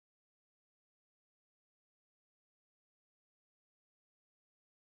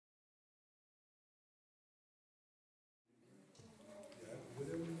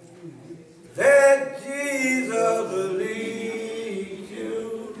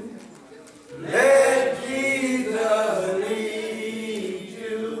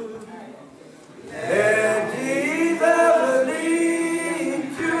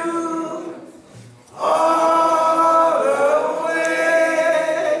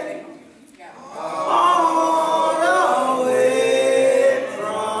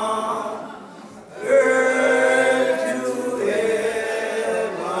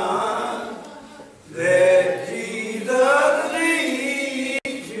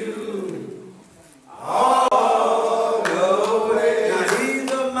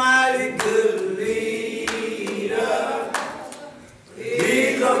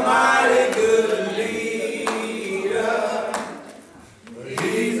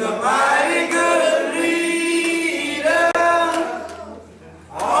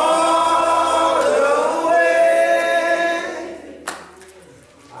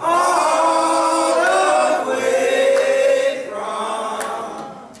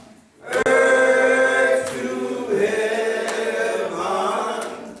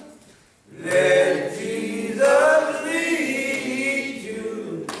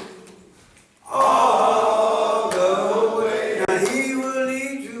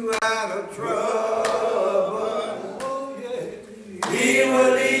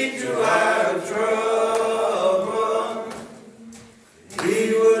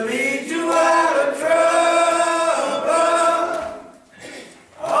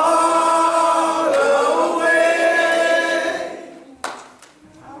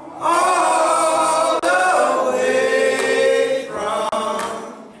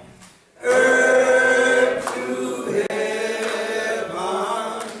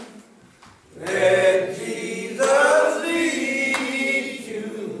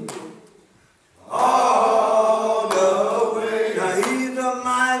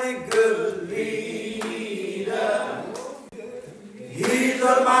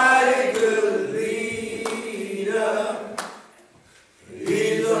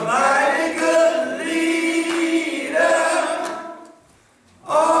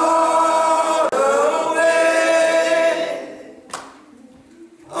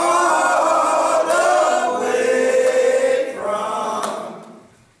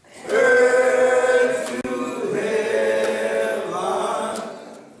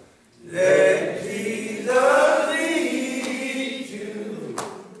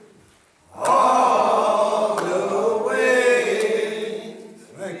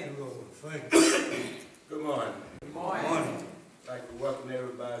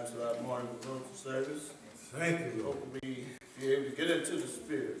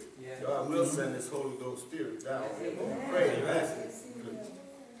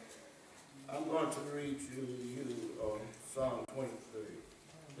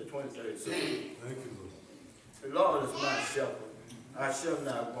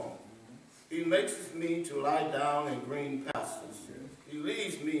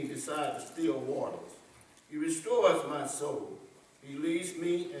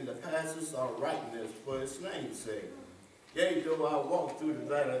Yea, though I walk through the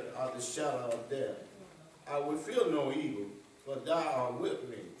valley of the shadow of death, I will feel no evil, for thou art with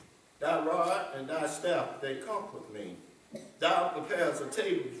me. Thy rod and thy staff, they comfort me. Thou preparest a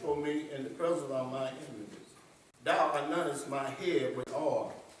table before me in the presence of my enemies. Thou anointest my head with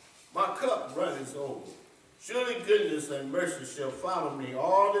oil. My cup runneth over. Surely goodness and mercy shall follow me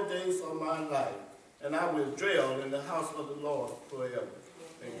all the days of my life, and I will dwell in the house of the Lord forever.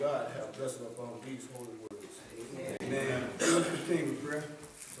 May God have blessing upon these holy words. Amen. Continue with prayer.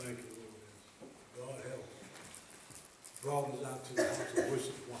 Thank you, Lord. God help us. Brought us out to the house of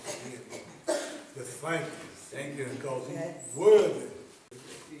worship once again, Lord. Just thank you. Thank you because he's worthy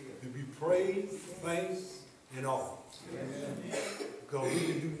to be praised, thanked, and all. Because we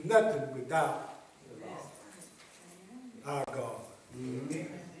can do nothing without our God.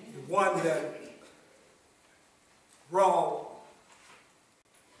 The one that brought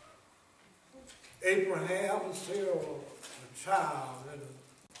Abraham and Sarah, a child, and an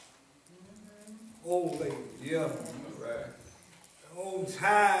old lady. Yeah, right. On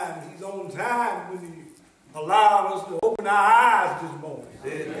time, he's on time when he allowed us to open our eyes this morning.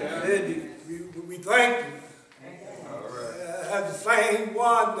 We thank you. All right. As the same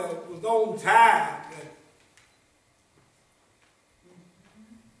one that was on time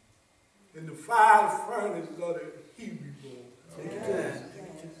in the fire furnace of the Hebrew boy.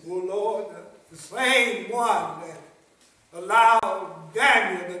 Oh Lord, the same one that allowed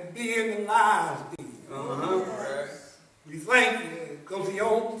Daniel to be in the lion's den. Right. We thank you because he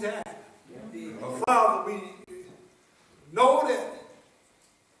on time. Father, we know that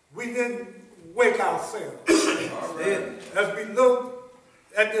we didn't wake ourselves. All right. As we look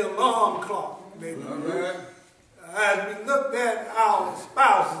at the alarm clock, maybe. All right. As we looked at our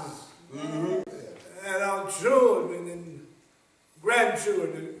spouses, and our children and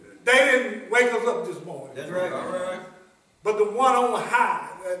grandchildren, they didn't wake us up this morning. That's right. All right. But the one on high,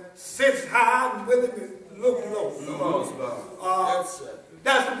 that sits high and willing to look low. Come on, spouse.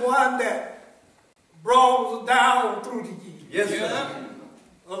 That's the one that brought us down through the years. Yes, sir.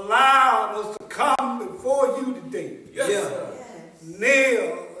 Allowed us to come before you today. Yes, sir.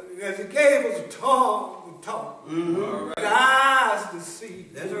 Kneel, as he gave us a tongue to talk, the eyes to see,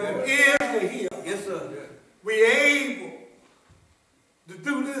 That's right. ears to hear. Yes, sir. We able to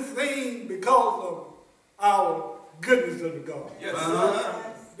do this thing because of our goodness of the God. Yes, sir.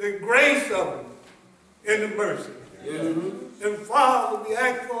 The grace of him and the mercy. And Father, we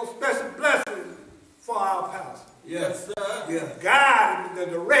ask for a special blessing for our pastor. Yes, sir. Yeah. Guide him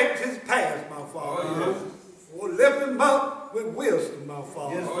to direct his path, my Father. Or lift him up with wisdom, my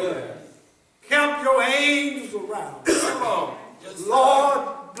Father. Yes, sir. Camp your angels around him. Come on. Yes, Lord,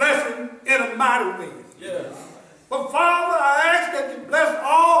 bless him in a mighty way. Yes. But Father, I ask that you bless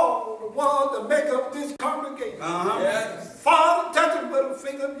all the ones that make up this congregation. Yes. Father, touch them with a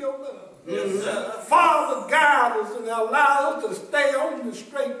finger of your love. Yes, sir. Father, guide us and allow us to stay on the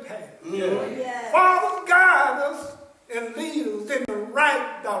straight path. Yes. Father, guide us and lead us in the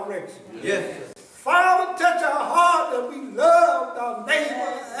right direction. Yes, sir. Father, touch our heart that we love our neighbor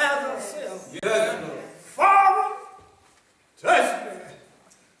as ourselves. Yes. Father, touch me.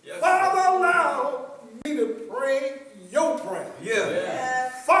 Yes. Father, allow me to pray your prayer. Yeah.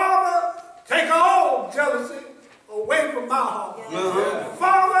 Father, take all jealousy away from my heart. Uh-huh.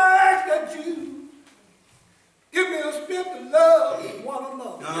 Father, I ask that you give me a spirit to love one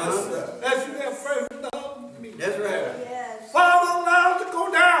another. Yes, sir. As you have first loved me. That's right. Father, allow us to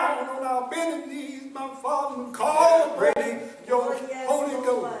go down on our bended knees, my Father, and call upon your Holy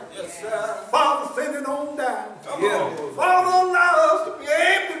Ghost. Yes, sir. Father, send it on down. Come on. Father, allow us to be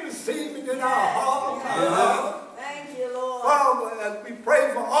able to receive it in our heart, my Father. Thank you, Lord. Father, as we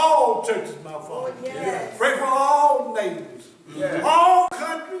pray for all churches, my Father. Yes. Pray for all neighbors, Yes. all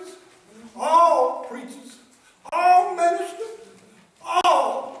countries, all preachers, all ministers,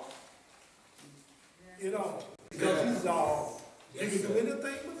 all, because he's all. You can do anything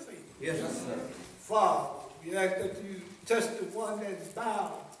with faith. Yes, sir. Father, we ask that you touch the one that's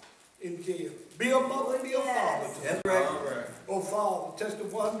bound in jail. Be a mother, be a father to That's him. right. All right. Oh, Father, touch the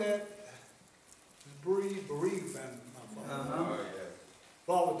one that is bereaved, my Father. Uh-huh.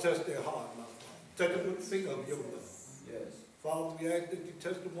 Father, touch their heart, my Father. Touch them with the finger of your love. Yes. Father, we ask that you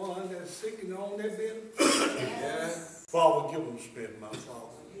touch the one that's sick and on their bed. Yes. Father, give them strength, my Father.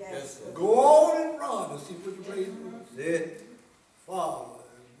 Yes, sir. Go on and run and see what the race is. It. Father,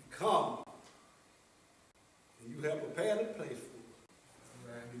 as we come, and you have prepared a place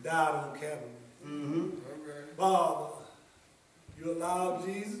for us. You died on Calvary. Mm-hmm. Father, you allowed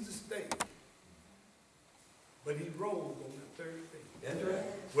Jesus to stay. But he rose on the third day. That's right.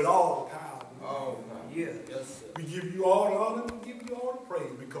 With all the power. Oh, yeah. Yes, sir. We give you all the honor, we give you all the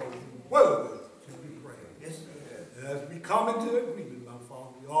praise because you worthy to be praised. Yes, sir. And as we come into agreement, my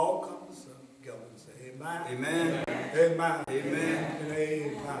Father, we all come together and say amen. Amen. Amen. Amen. And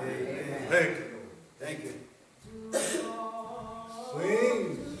amen. Amen. Thank you, Lord. Thank you.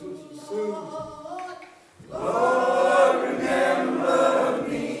 Sing, Sister Susan. Lord, remember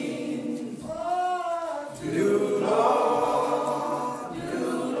me. Do, Lord, do,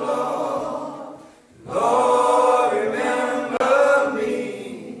 Lord. Lord, remember me.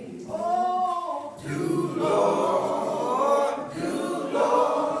 Do, Lord, do,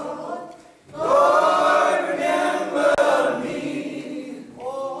 Lord. Lord, remember me.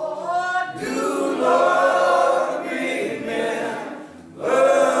 Do, Lord,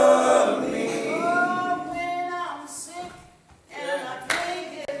 remember me.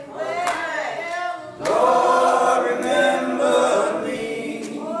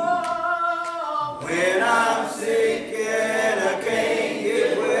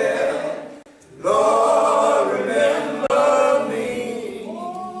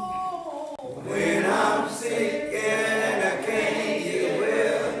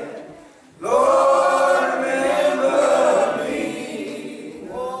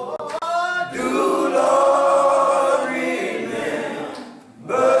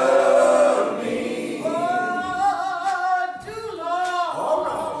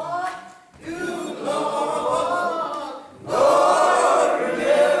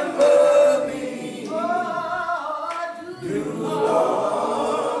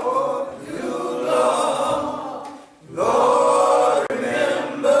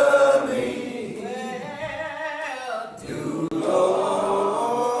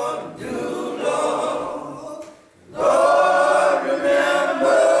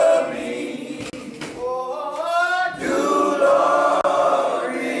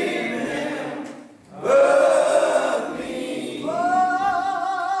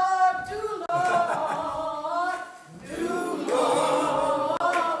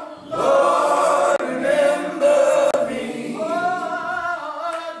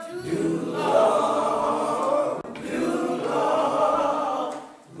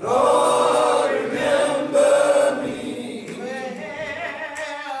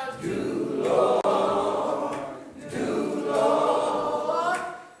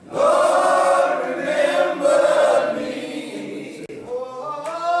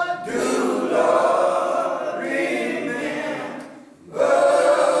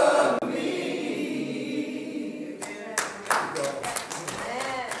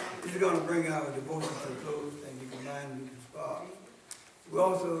 We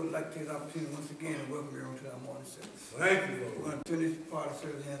also like to take the opportunity once again to welcome everyone to our morning service. Thank you, Lord. We're going to turn this part of the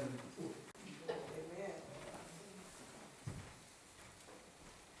service hand and report.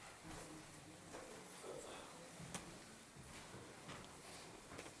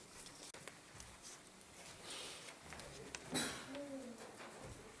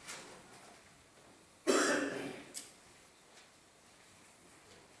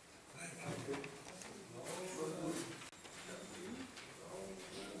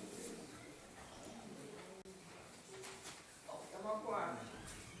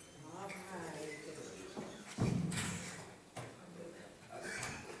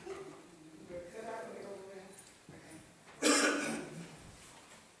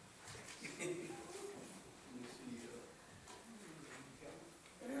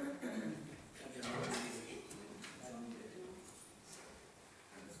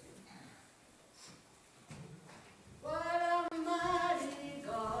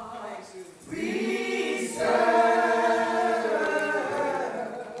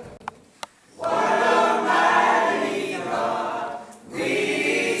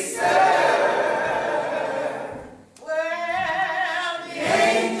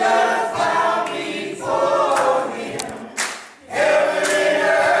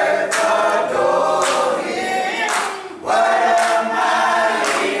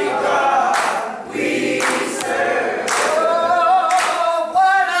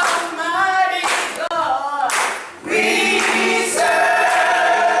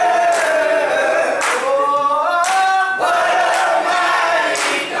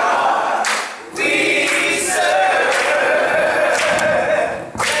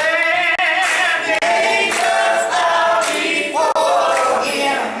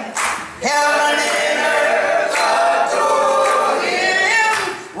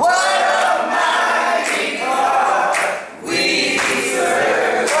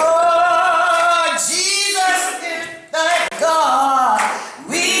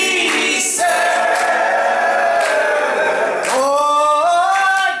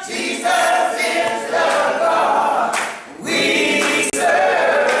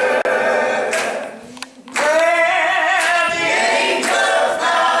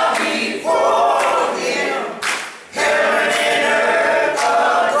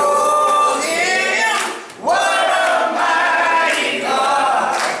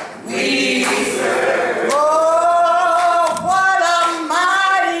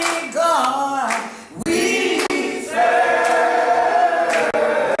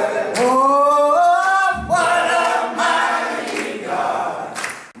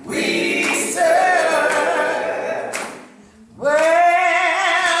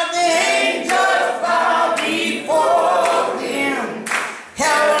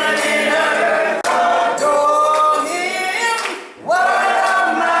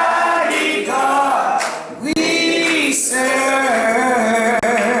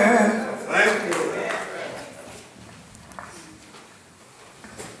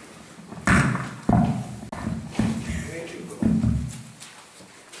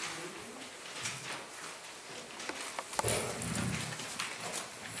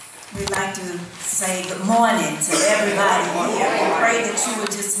 We'd like to say good morning to everybody here and pray that you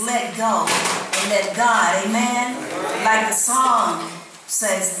would just let go and let God, amen? Like the song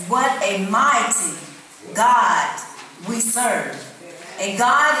says, what a mighty God we serve. And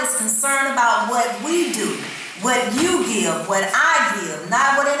God is concerned about what we do, what you give, what I give,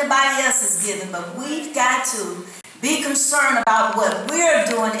 not what anybody else is giving, but we've got to be concerned about what we're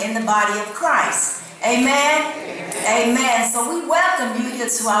doing in the body of Christ. Amen? Amen. So we welcome you here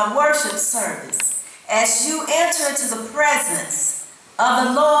to our worship service as you enter into the presence of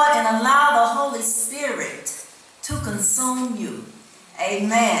the Lord and allow the Holy Spirit to consume you.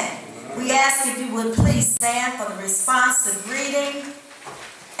 Amen. We ask if you would please stand for the responsive reading.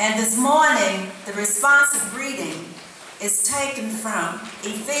 And this morning, the responsive reading is taken from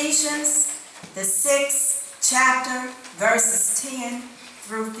Ephesians, the 6th chapter, verses 10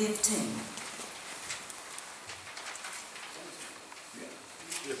 through 15.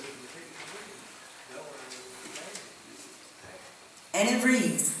 And it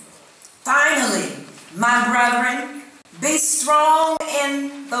reads, finally, my brethren, be strong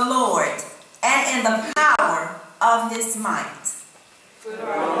in the Lord and in the power of his might. Put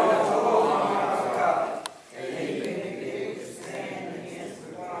on the whole armor of God, that ye may be able to stand against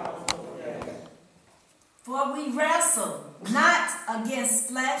the wiles of the devil. For we wrestle not against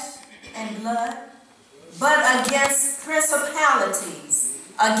flesh and blood, but against principalities,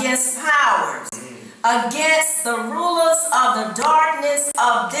 against powers, against the rulers of the darkness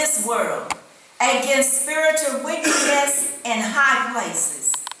of this world, against spiritual wickedness in high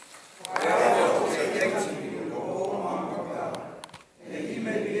places.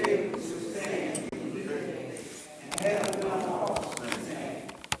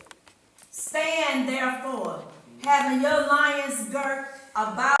 Stand therefore, having your loins girt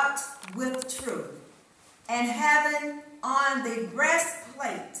about with truth, and having on the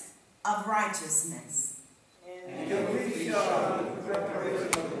breastplate of righteousness.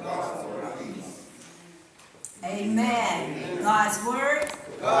 Amen. God's word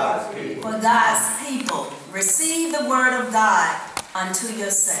for God's people. Receive the word of God unto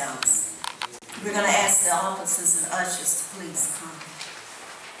yourselves. We're going to ask the officers and ushers to please come.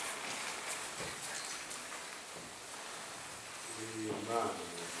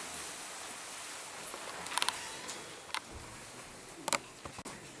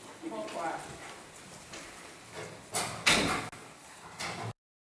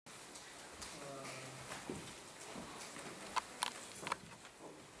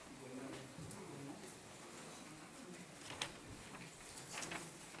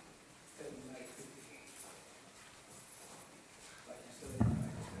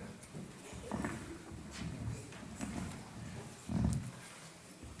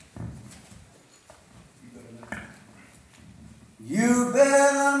 You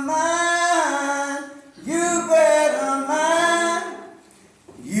better mind, you better mind,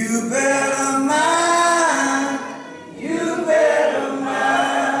 you better mind, you better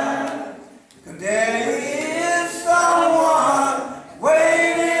mind. 'Cause there is someone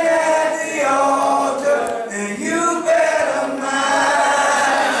waiting at the altar, and you better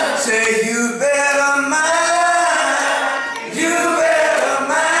mind. Say you better mind, you better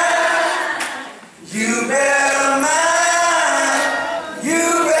mind, you better mind.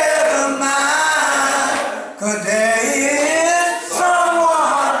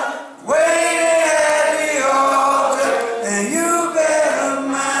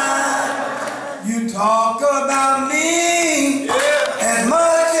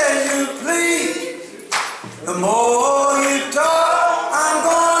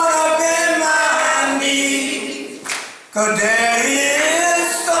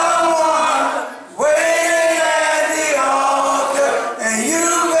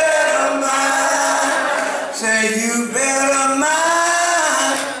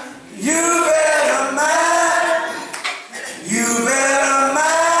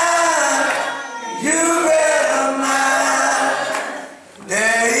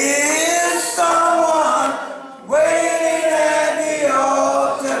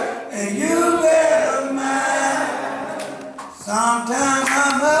 Sometimes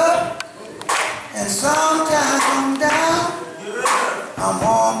I'm up and sometimes I'm down. I'm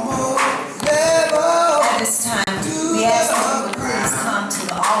almost level. At this time, we ask that you would please come to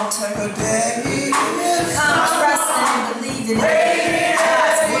the altar. Come trusting and believing in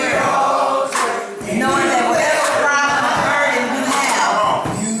God's word, knowing that whatever problem or burden you have,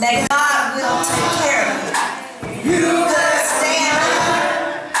 that God will take care of it. You could stand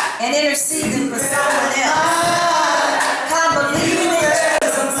and intercede for someone else.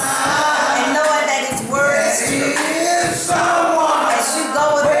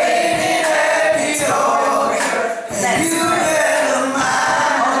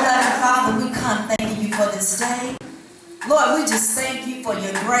 Lord, we just thank you for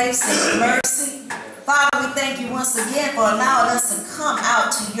your grace and your mercy. Father, we thank you once again for allowing us to come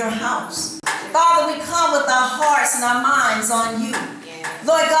out to your house. Father, we come with our hearts and our minds on you.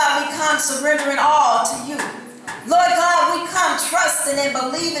 Lord God, we come surrendering all to you. Lord God, we come trusting and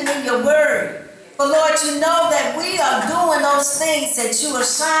believing in your word. But Lord, you know that we are doing those things that you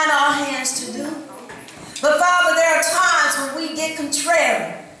assign our hands to do. But Father, there are times when we get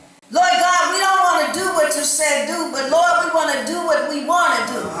contrary. Lord God, we don't want to do what you said do, but Lord, we want to do what we want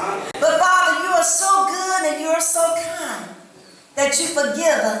to do. But Father, you are so good and you are so kind that you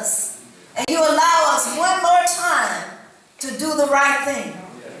forgive us and you allow us one more time to do the right thing.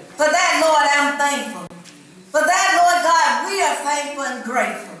 For that, Lord, I'm thankful. For that, Lord God, we are thankful and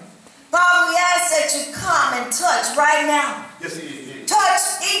grateful. Father, we ask that you come and touch right now. Yes, he is. Touch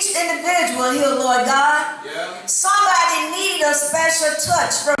each individual here, Lord God. Yeah. Somebody needs a special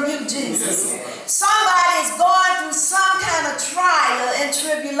touch from you, Jesus. Somebody's going through some kind of trial and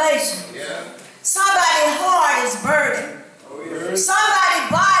tribulation. Yeah. Somebody's heart is burdened. Somebody's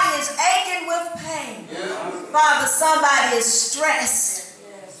body is aching with pain. Yeah. Father, somebody is stressed.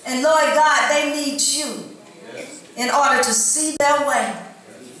 And Lord God, they need you in order to see their way.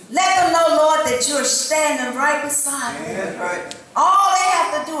 Let them know, Lord, that you're standing right beside them. That's right. All they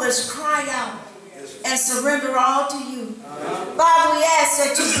have to do is cry out and surrender all to you. Father, we ask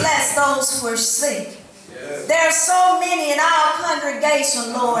that you bless those who are sick. There are so many in our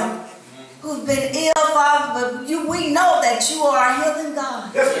congregation, Lord, who've been ill, Father, but we know that you are a healing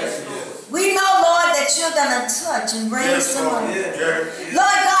God. We know, Lord, that you're going to touch and raise them up. Lord God,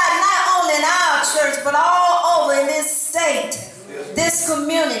 not only in our church, but all over in this state, this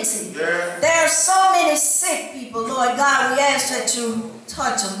community. There are so many sick people, Lord God. We ask that you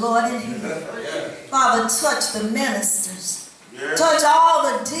touch them, Lord, and heal them. Father, touch the ministers. Touch all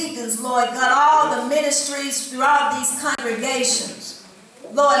the deacons, Lord God, all the ministries throughout these congregations.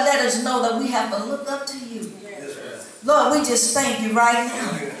 Lord, let us know that we have to look up to you. Lord, we just thank you right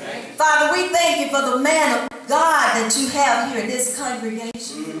now. Father, we thank you for the man of God that you have here in this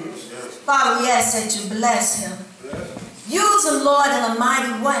congregation. Father, we ask that you bless him. Use him, Lord, in a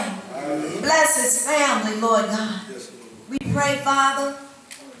mighty way. Bless his family, Lord God. We pray, Father,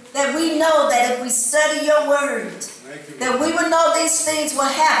 that we know that if we study your word, that we will know these things will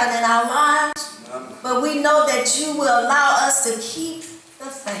happen in our lives, but we know that you will allow us to keep the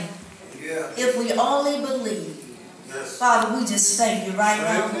faith if we only believe. Father, we just thank you right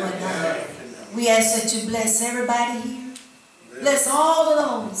now, Lord God. We ask that you bless everybody here. Bless all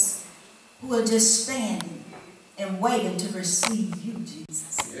of those who are just standing and waiting to receive you,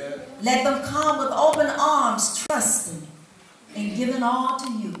 Jesus. Let them come with open arms, trusting and giving all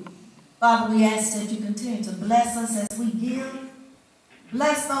to you. Father, we ask that you continue to bless us as we give.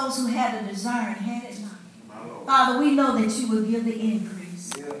 Bless those who had a desire and had it not. Father, we know that you will give the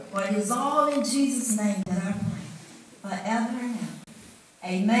increase. For it is all in Jesus' name that I pray. Forever and ever.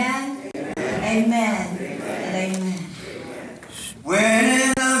 Amen. Amen. And amen. Went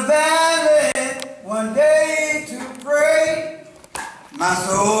in the valley one day to pray. My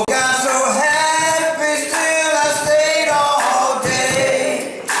soul got so happy, still I stayed all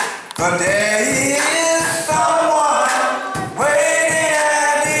day. But there is someone waiting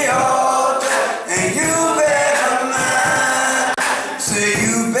at the altar, and you better mind. Say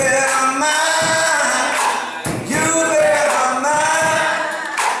you better mind. You better mind.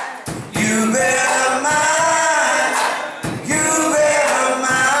 You better mind. You better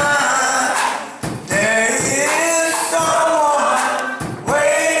mind. There is someone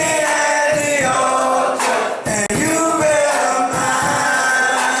waiting at the altar, and you better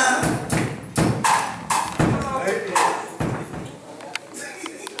mind.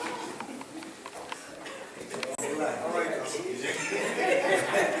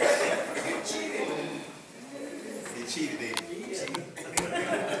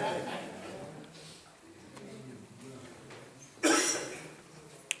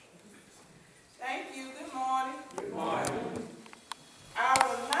 Thank you. Good morning. Good morning.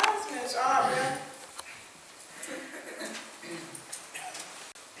 Our announcements are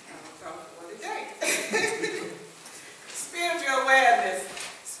for today. Spiritual awareness,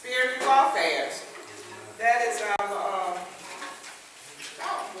 spiritual warfare. That is our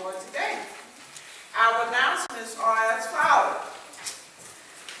talk for today. Our announcements are as follows.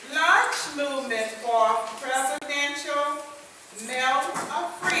 Launch movement for presidential Medal of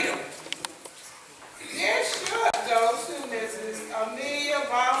Freedom. This should go to Mrs. Amelia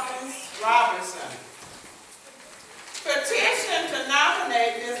Balkins Robinson. Petition to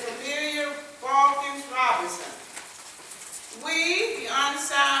nominate Ms. Amelia Balkins Robinson. We, the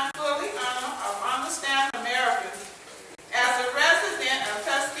unsigned, fully understand Americans, as a resident of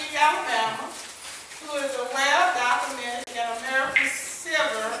Tuskegee, Alabama, who is a well-documented in American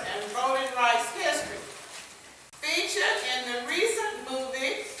civil and voting rights history, featured in the recent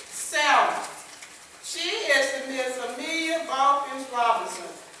movie, Selma. She is Ms. Amelia Balkins Robinson,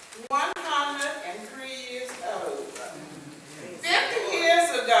 103 years old. 50 years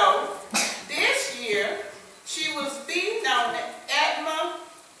ago, this year, she was beaten on the Edmund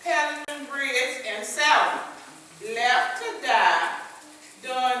Pelican Bridge in Selma, left to die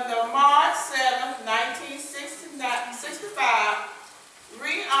during the March 7, 1965,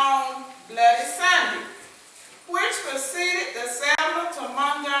 re-owned Bloody Sunday, which preceded the Selma to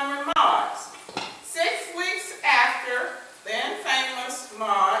Montgomery March. 6 weeks after the infamous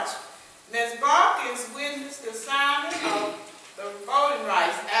march, Ms. Balkins witnessed the signing of the Voting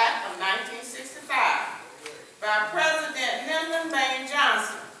Rights Act of 1965 by President Lyndon Baines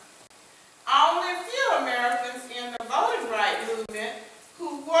Johnson. Only few Americans in the voting rights movement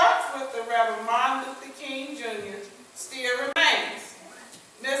who worked with the Reverend Martin Luther King Jr. still remains.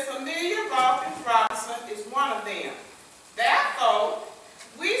 Ms. Amelia Balkins Robinson is one of them. Therefore,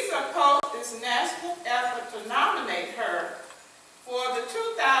 we support this national effort to nominate her for the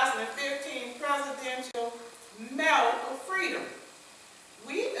 2015 Presidential Medal of Freedom.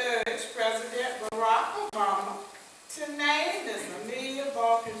 We urge President Barack Obama to name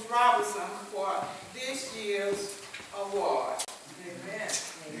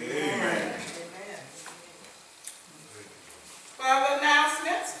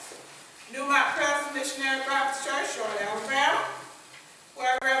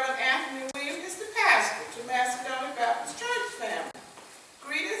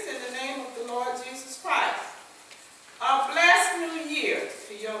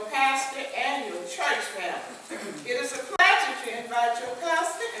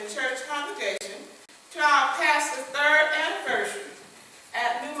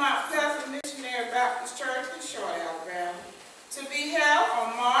to be held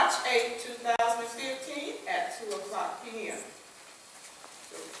on March 8, 2015 at 2 o'clock p.m.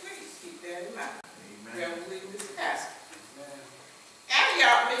 So please keep that in mind. Reverend Williams is pastor.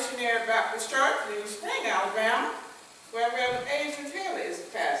 Antioch Missionary Baptist Church in Spring, Alabama, where Reverend Adrian Taylor is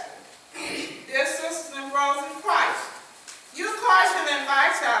the pastor. Dear sisters and brothers in Christ, you are cordially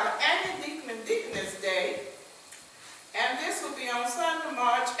invited to our annual Deacon and Deaconess Day, and this will be on Sunday,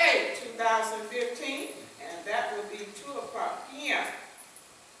 March 8, 2015, and that will be 2 o'clock p.m.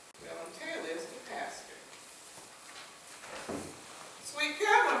 Reverend Taylor is the pastor. Sweet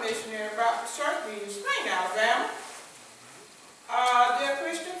Pilgrim Missionary Baptist Church in Spring, Alabama. Dear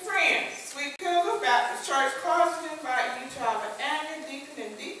Christian friends, Sweet Pilgrim Baptist Church cordially invite you to our annual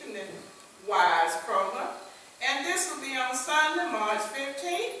Deacon and Deaconess Wives program, and this will be on Sunday, March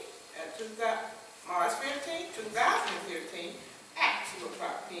 15, 2015 at 2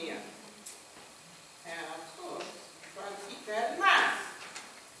 o'clock p.m. And of course, try to keep that in mind.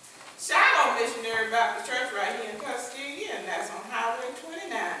 Shiloh Missionary Baptist Church right here in Tuskegee, and that's on Highway 29.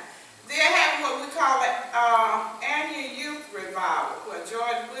 They're having what we call an annual youth revival, where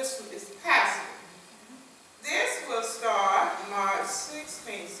George Wilson is the pastor. This will start March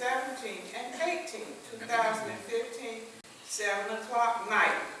 16, 17, and 18, 2015, 7 o'clock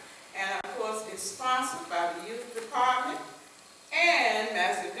night. And of course, it's sponsored by the Youth Department, and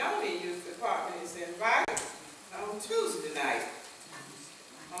Macedonia Youth Department is invited on Tuesday night.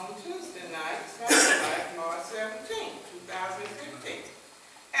 On Tuesday night, Sunday, March 17, 2015,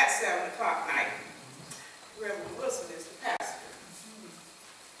 at 7 o'clock night. Reverend Wilson is the pastor.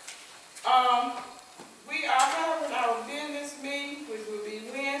 We are having our business meeting, which will be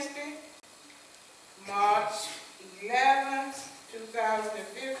Wednesday, March 11th,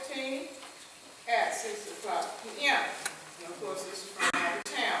 2015, at 6 o'clock p.m. And of course, this is from out of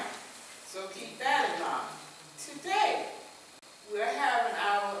town, so keep that in mind. Today, we're having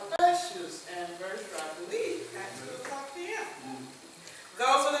our ushers anniversary, I believe, at 2 o'clock p.m.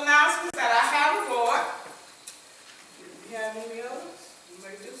 Those are the announcements that I have aboard. If you have any others, you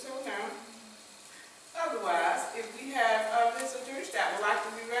may do so now. Otherwise, if we have visitors that would like to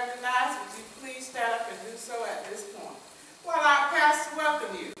be recognized, would you please stand up and do so at this point? While our pastor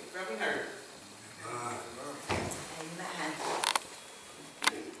welcome you, Reverend Hurd.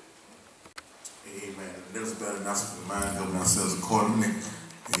 Amen. There's better announcement for mind govern ourselves accordingly.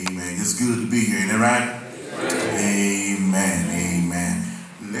 Amen. It's good to be here, isn't that right? Amen. Amen.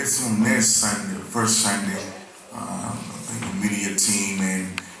 Let's on next Sunday, the first Sunday, I think the media team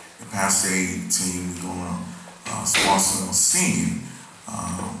and the pastor aid team is going to sponsor some singing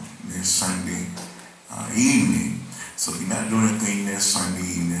next Sunday evening. So if you're not doing anything next Sunday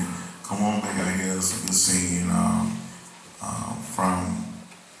evening, come on back out here. Some good singing from,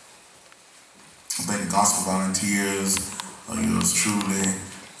 I think, the Gospel Volunteers, yours truly,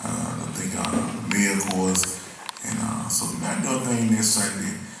 I think the Miracles, and so if you're not doing anything next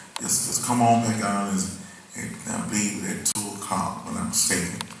Sunday, just come on back out, and I believe at 2 o'clock, when I'm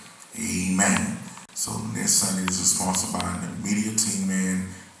mistaken. Amen. So next Sunday this is sponsored by the media team and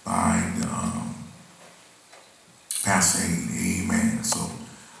by the pastor aid. Amen. So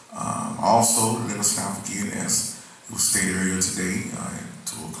also let us not forget, as it was stated earlier today, at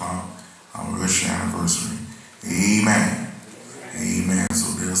 2 o'clock, our anniversary. Amen. Amen.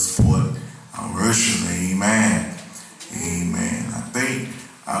 So they'll support our worship. Amen. Amen.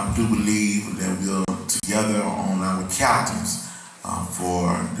 I do believe that we are together on our captains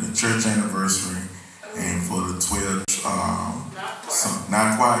for the church anniversary and for the 12.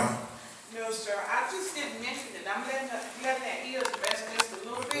 Not quite. No, sir. I just didn't mention it. I'm letting that ears rest just a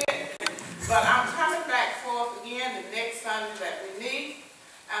little bit. But I'm coming back forth again the next Sunday that we need.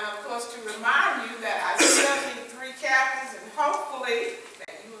 And of course, to remind you that I still need 3 captains, and hopefully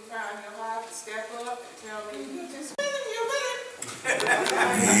that you will find your heart to step up and tell me you're just winning, you're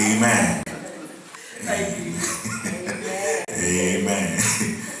winning. Amen. Thank you. Amen.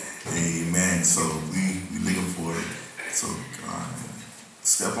 Amen. So we looking for it. So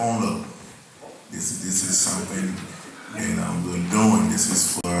step on up. This is something that we're doing. This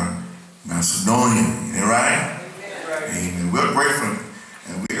is for Macedonia. Isn't that right? Amen. We're grateful.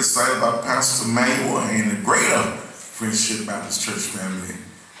 And we're excited about Pastor Manuel and the greater Friendship Baptist Church family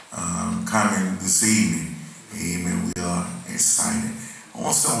coming this evening. Amen. We are excited.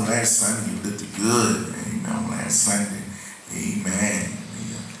 Also on last Sunday, you looked good. Amen. On last Sunday. Amen.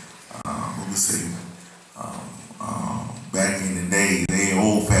 What we say? Back in the day, they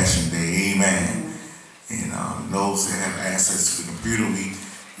old-fashioned day. Amen. And those that have access to the computer, we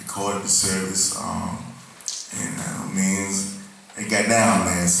recorded the service. And means they got down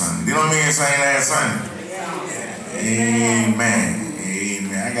last Sunday. You know what I mean? Saying last Sunday. Amen.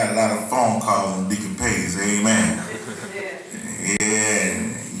 Amen. I got a lot of phone calls on Deacon Page. Amen. Yeah,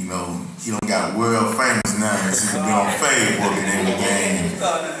 you know, he don't got world famous now. He seems to be on Facebook and everything.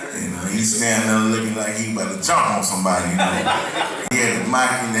 And he's standing there looking like he about to jump on somebody, you know. He had the mic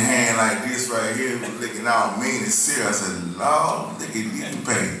in the hand like this right here, looking all mean and serious. I said, Lord, look at Deacon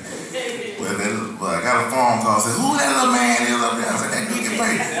Page. But I got a phone call, said, who that little man is up there? I said, that Deacon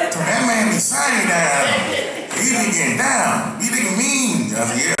Page. That man be singing down. He be getting down. He looking mean. I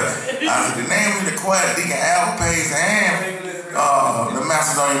said, yeah. I said, the name of the choir, Deacon Al Page and the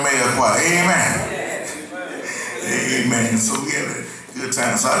Macedonia Missionary choir. Amen. Amen. So we had a good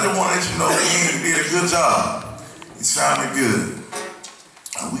time. So I just want to let you know you did a good job. You sounded good.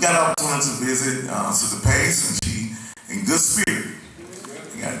 We got an opportunity to visit Sister Pace, and she in good spirit.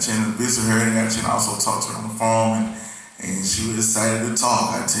 We got a chance to visit her, and got a chance to also talk to her on the phone, and she was excited to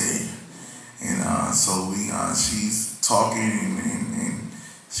talk, I tell you. And so she's talking, and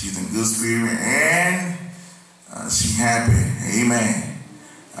she's in good spirit, and she happy, amen,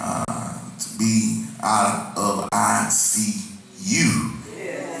 to be out of ICU.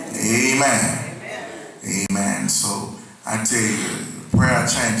 Amen. Amen. So I tell you, prayer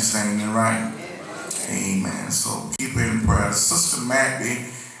changes things, right? Amen. So keep her in prayer. Sister Maggie,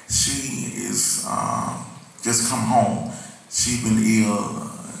 she is just come home. She's been ill,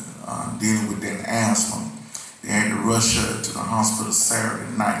 dealing with that asthma. They had to rush her to the hospital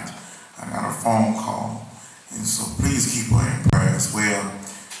Saturday night. I got a phone call. And so please keep her in prayer as well.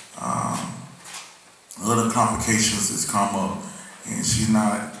 Other complications has come up, and she's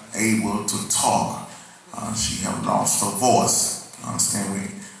not able to talk. She have lost her voice. Understand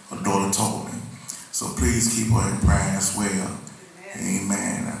what her daughter told me. So please keep her in prayer as well.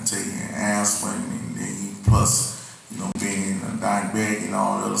 Amen. I tell you, asthma, and then plus, you know, being a diabetic and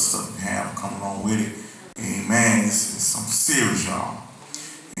all the other stuff you have coming along with it. Amen. It's some serious, y'all.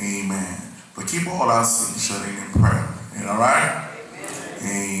 Amen. But keep all our sick shut in prayer. All right?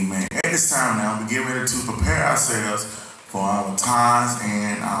 Amen. At this time now, we get ready to prepare ourselves for our tithes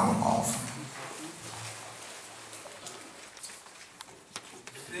and our offering.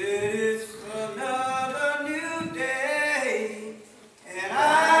 It's another new day, and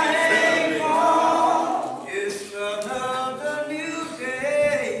I ain't gone. It's another new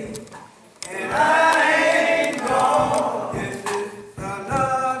day, and I ain't gone. It's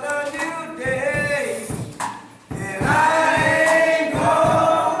another new day, and I ain't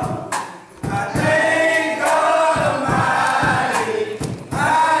gone. I thank God Almighty. I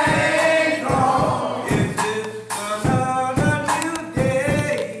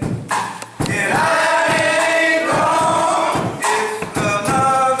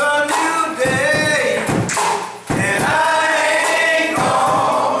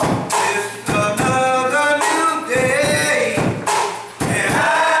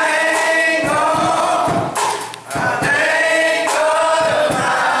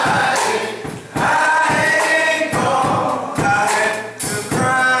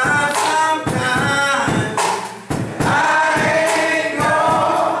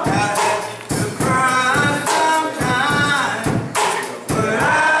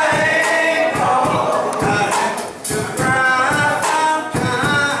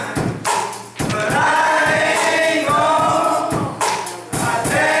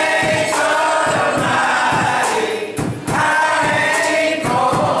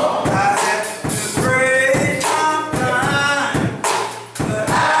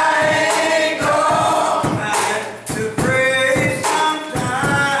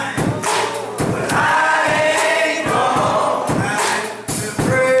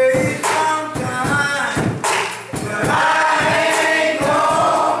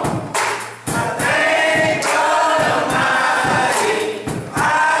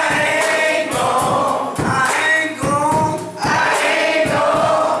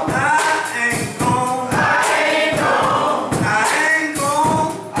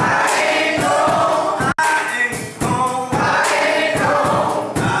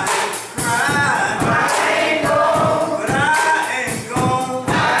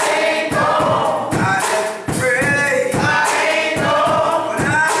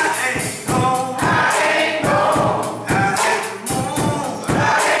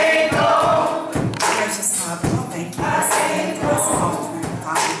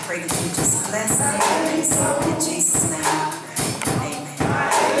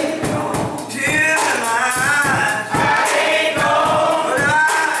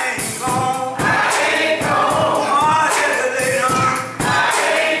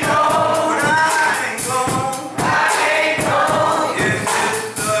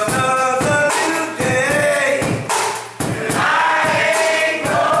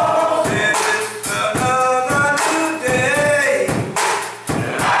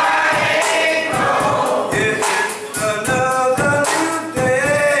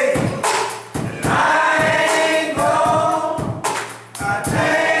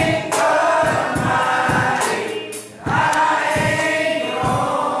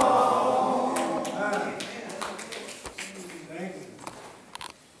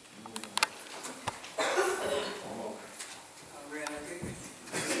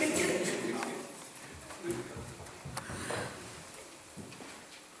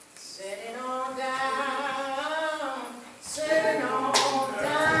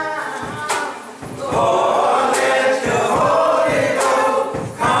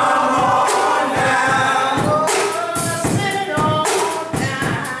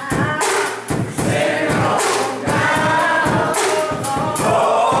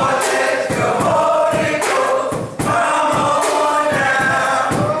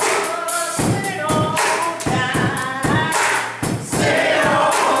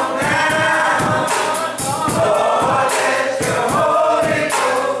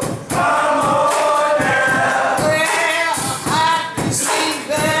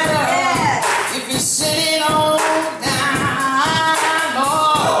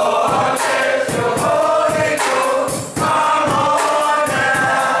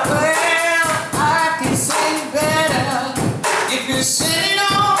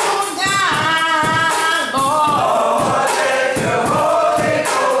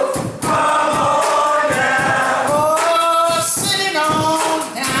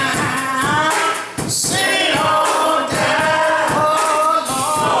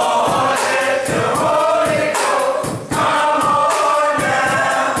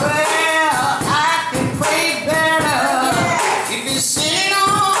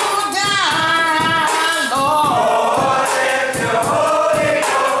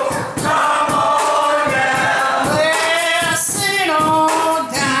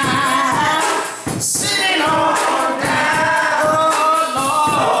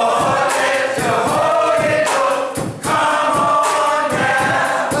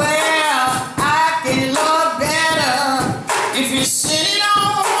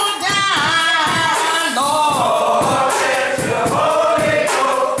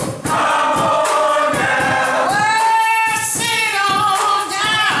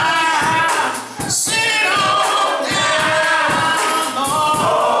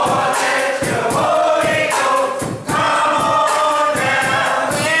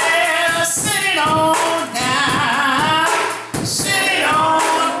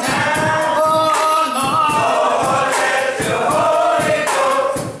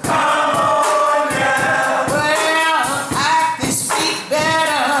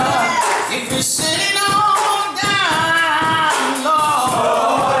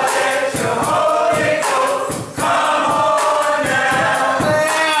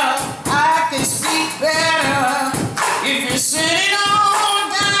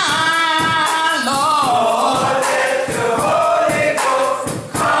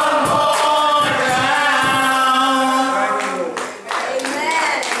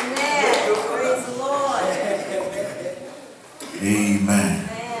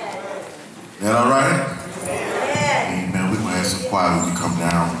that all right? Amen. We're going to ask the choir to come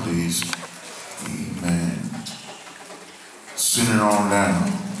down, please. Amen. Send it on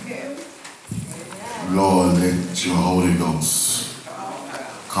down. Lord, let your Holy Ghost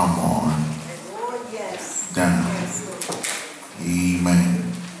come on down.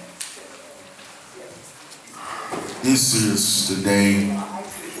 Amen. This is the day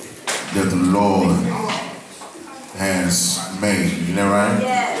that the Lord has made. You know, right?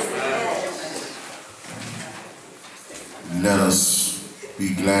 Yes. Let us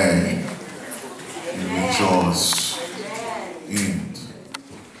be glad and rejoice in it.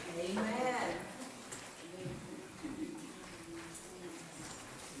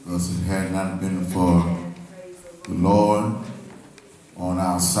 Because it had not been for the Lord on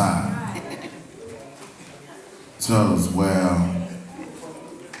our side. Tell us where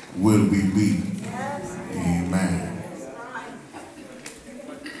will we be? Amen.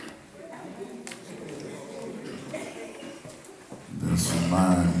 That's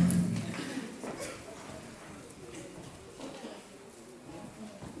mine.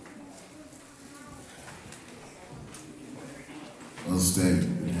 Us that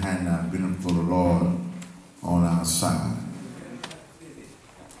it had not been for the Lord on our side.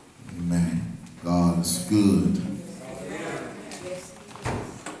 Amen. God is good.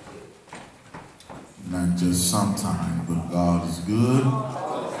 Not just sometimes, but God is good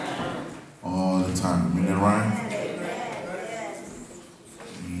all the time. Isn't that right?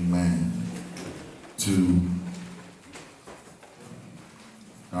 Amen. To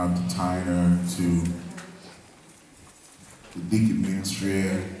Dr. Tyner, to the deacon ministry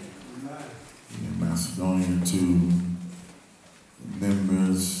in Macedonia, to the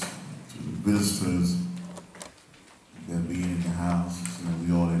members, to the visitors that be in the house, and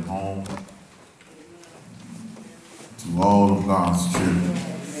we all at home, to all of God's children.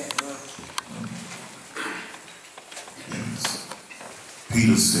 Yes.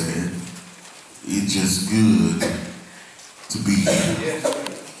 Peter said, it's just good to be here.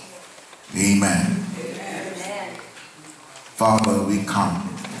 Amen. Father, we come.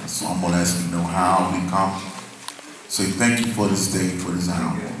 So I'm going to ask you to know how we come. Say thank you for this day, for this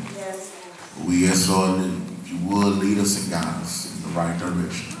hour. We ask, Lord, that if you would lead us and guide us in the right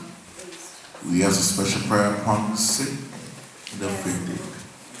direction. We ask a special prayer upon the sick and the afflicted.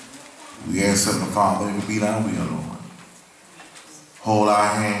 We ask, Heavenly Father, it will be thy will, Lord. Hold our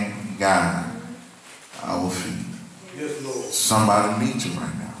hand, guide our feet. Yes, Lord. Somebody needs you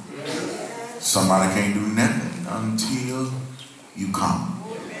right now. Somebody can't do nothing until you come.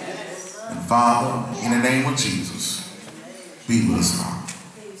 And Father, in the name of Jesus, be with us, Father.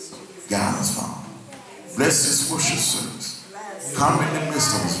 Guide us, Father. Bless this worship service. Come in the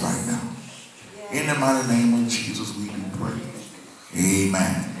midst of us right now. In the mighty name of Jesus, we do pray.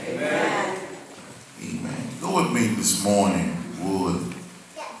 Amen. Amen. Amen. Go with me this morning, Wood,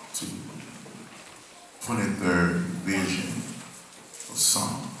 to 23rd division of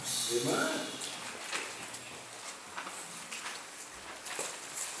Psalms. Amen.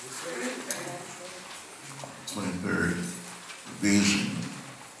 23rd division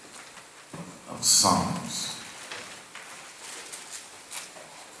of Psalms.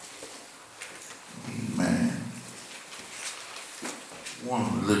 Amen. I want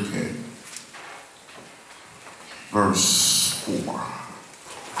to look at verse 4.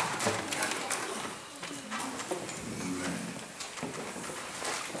 Amen.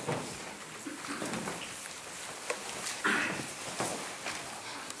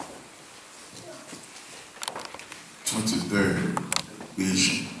 Third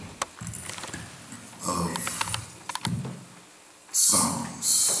vision of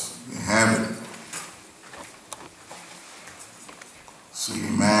Psalms. You have it. Say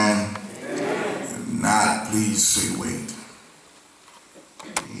amen. If not, please say wait.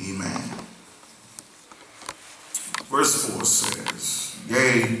 Amen. Verse 4 says,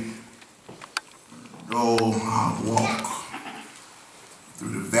 yea, though I walk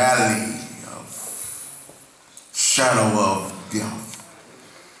through the valley of shadow of death,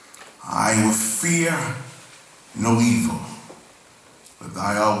 I will fear no evil, for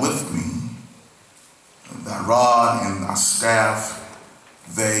thou art with me, and thy rod and thy staff,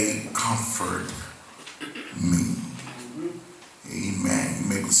 they comfort me. Amen. You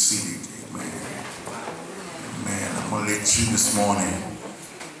may be seated. Amen. Amen. I'm going to let you this morning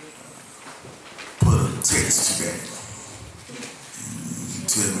put a text today. You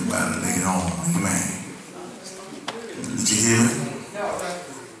tell me about it later on. Amen. Did you hear me?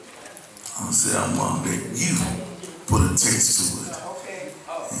 I said, I'm going to let you put a text to it.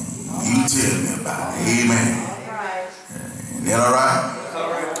 And you tell me about it. Amen. Is that all right?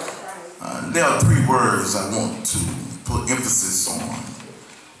 There are three words I want to put emphasis on.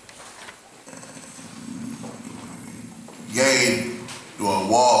 Yea, do I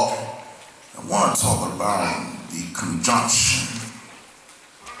walk? I want to talk about the conjunction,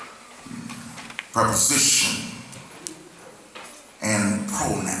 preposition, and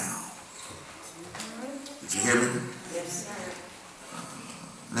pronoun. Did you hear me? Yes, sir.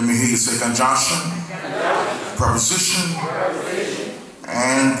 Let me hear you say conjunction, preposition,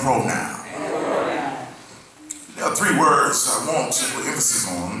 and pronoun. There are three words I want to put emphasis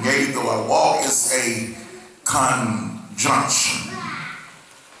on. Yea, though I walk is a conjunction.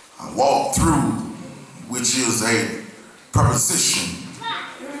 I walk through, which is a preposition.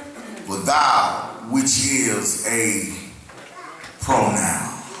 Without, which is a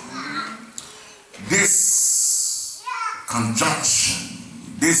pronoun. This conjunction,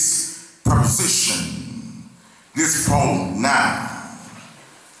 this preposition, this pronoun,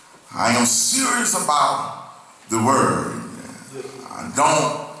 I am serious about the word. I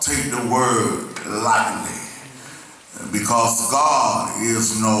don't take the word lightly because God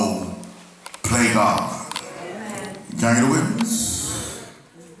is no play God. Can I get a witness?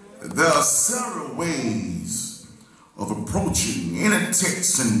 There are several ways of approaching any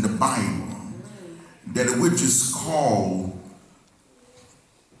text in the Bible that which is called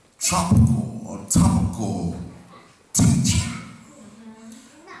tropical or topical teaching.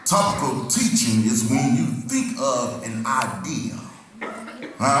 Topical teaching is when you think of an idea,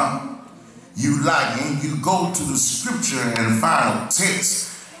 you like, and you go to the scripture and find a text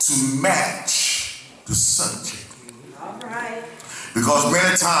to match the subject. All right. Because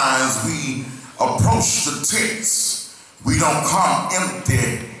many times we approach the text, we don't come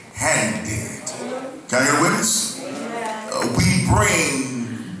empty-handed. Can I get a witness? We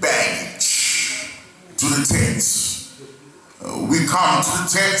bring baggage to the text. We come to the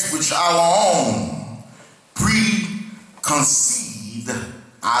text with our own preconceived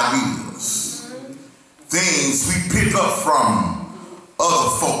ideas, things we pick up from other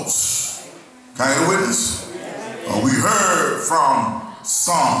folks. Can I get a witness? We heard from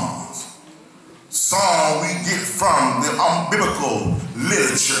songs. Song we get from the unbiblical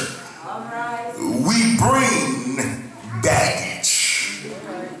literature. All right. We bring baggage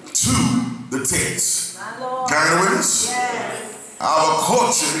to the text. My Lord. Can I get a witness? Yes. Our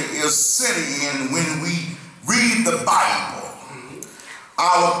culture is setting in when we read the Bible.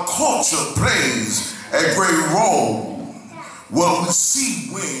 Our culture plays a great role what we see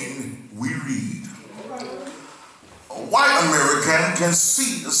when we read. A white American can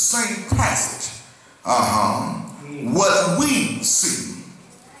see the same passage, what we see,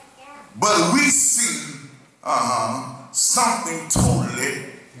 but we see something totally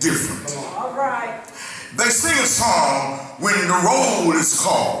different. All right. They sing a song when the roll is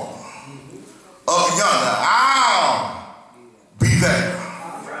called. Up yonder, I'll be there.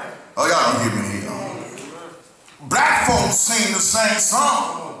 Oh, y'all don't hear me here. Black folks sing the same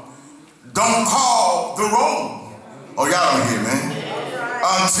song. Don't call the roll. Oh, y'all don't hear me.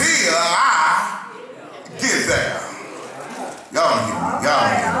 Until I get there. Y'all don't hear me. Y'all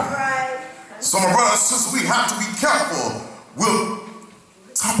don't hear me. All right. So my brothers and sisters, we have to be careful with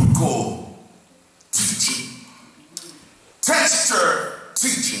topical teaching. Texture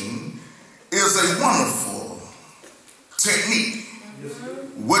teaching is a wonderful technique.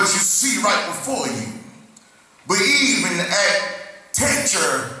 What you see right before you. But even at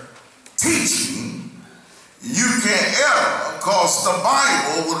texture teaching, you can err because the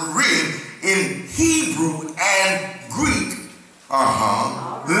Bible was written in Hebrew and Greek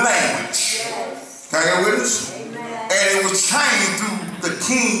language. Yes. Can I get a witness? Amen. And it was changed through the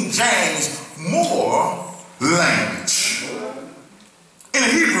King James Moore language. In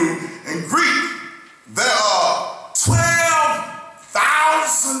Hebrew and Greek, there are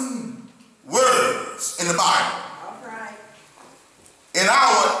 12,000 words in the Bible. All right. In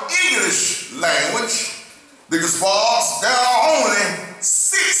our English language, the sparks, there are only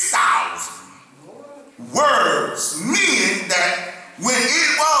 6,000 words, meaning that when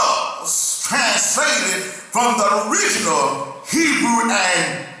it was translated from the original Hebrew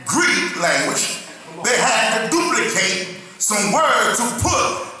and Greek language, they had to duplicate some words to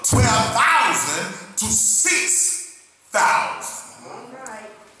put 12,000 to 6,000. All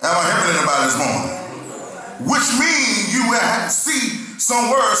right. Am I helping anybody this morning? Which means you will have to see some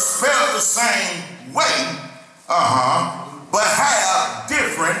words spelled the same way, but have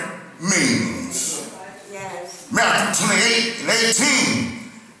different meanings. Yes. Matthew 28 and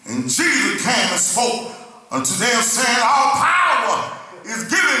 18. And Jesus came and spoke unto them, saying, all power is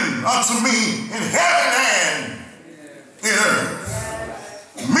given unto me in heaven and in earth.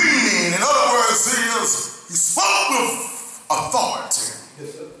 Meaning, in other He spoke with authority.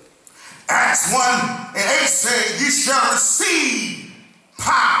 Yes, sir. Acts 1:8 says, ye shall receive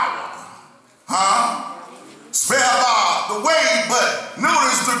power. Spell out the way, but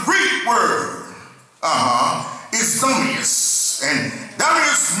notice the Greek word is dunamis. And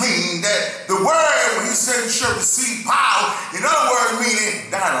dunamis means that the word, when he said you shall receive power, in other words, meaning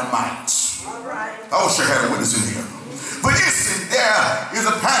dynamite. All right. I wish I had a witness in here. But listen, there is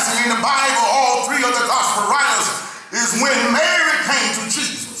a passage in the Bible, all three of the gospel writers, is when Mary came to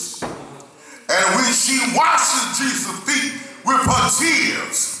Jesus. And when she washes Jesus' feet with her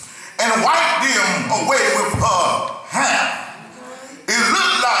tears and wiped them away with her hair, it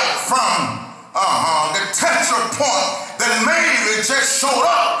looked like from the texture point that Mary just showed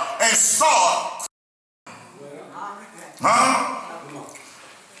up and started.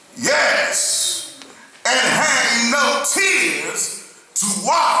 Yes. And had enough tears to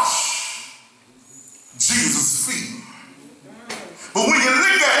wash Jesus' feet. But when you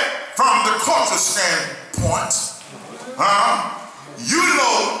look at it from the cultural standpoint, you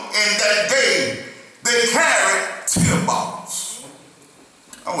know in that day they carried tear bottles.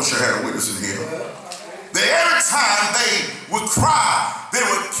 I wish I had a witness in here. That every time they would cry, they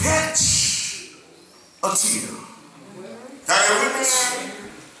would catch a tear. Can I get a witness?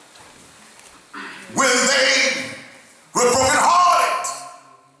 When they were brokenhearted,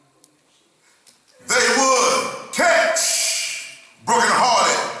 they would catch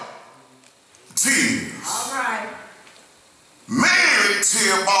brokenhearted tears. All right. Mary's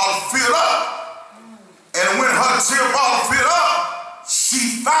tear bottle filled up, and when her tear bottle filled up,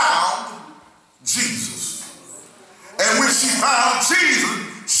 she found Jesus. And when she found Jesus,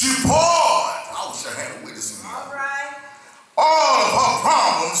 she poured. I wish I had a witness in here. All right. All of her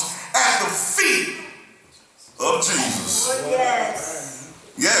problems at the feet of Jesus. Oh, yes.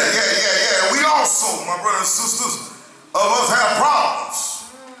 Yeah. We also, my brothers and sisters, of us have problems.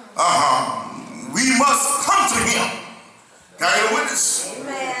 We must come to him. Can I get a witness?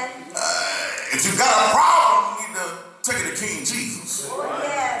 Amen. If you got a problem, you need to take it to King Jesus. Oh,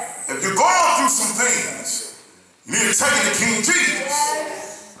 yes. If you're going through some things, you need to take it to King Jesus.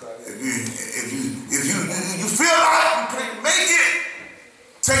 Yes. If you feel like you can't make it,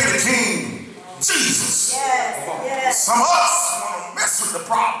 take it to King Jesus. Yes. Some of us want to mess with the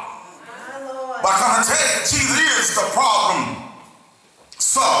problem. My Lord. But can I tell you, Jesus is the problem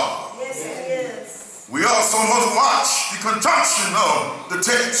solver. Yes, he is. We also must watch the conjunction of the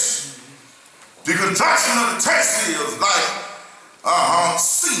text. The conjunction of the text is like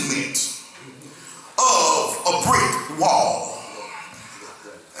cement of a brick wall.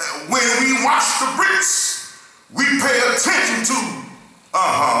 When we watch the bricks, we pay attention to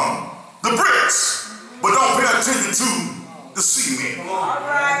the bricks, but don't pay attention to the cement. All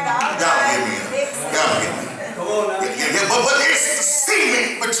right. Y'all hear me? Come on now. But it's the cement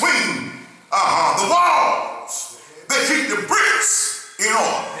between the walls that keep the bricks in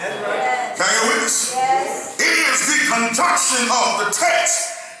order. Yes. Can you witness? Yes. It is the conjunction of the text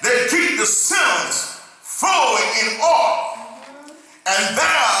that keep the cylinders flowing in order. And there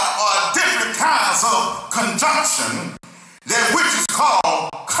are different kinds of conjunction which is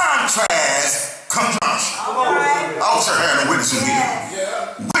called contrast conjunction. All right. I wish I had a witness in here.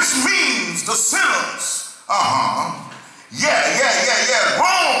 Yes. Which means the cylinders,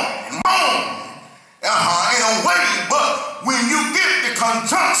 moan, in a way, but when you get the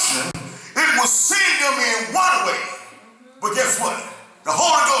conjunction, it will send them in one way. But guess what? The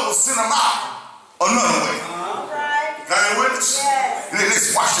Holy Ghost will send them out another way. All right. Can you witness? Yes.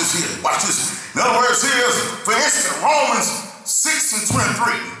 Let's watch this here. Watch this. In other words, here's, for instance, Romans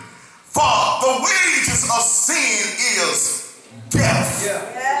 6:23. For the wages of sin is death.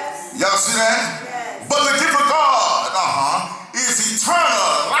 Yes. Y'all see that? Yes. But the gift of God, is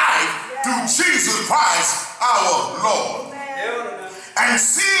eternal life through Jesus Christ our Lord. And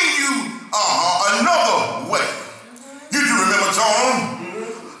seeing you another way. You do remember Jonah?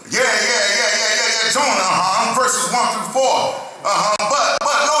 Yeah. Jonah, verses 1 through 4. But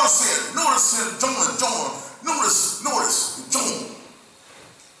notice Jonah. Notice Jonah.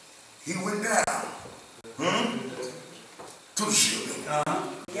 He went down to the ship.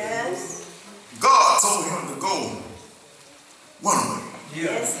 Yes. God told him to go one way.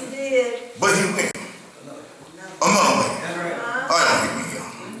 Yes, he did. But he went another way. I don't hear me here.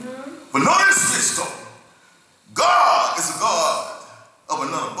 But notice this though. God is a God of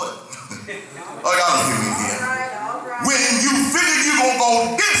another but. Oh, y'all don't hear me here. All right. When you figure you're going to go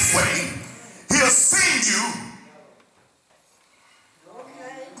this way, he'll send you.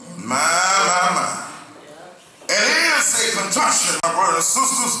 Okay. My. And it is a conjunction, my brothers and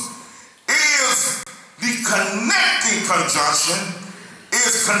sisters, is The connecting conjunction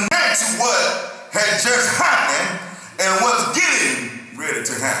is connected to what had just happened and what's getting ready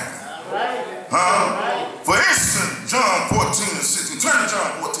to happen. For instance, John 14 and 16. Turn to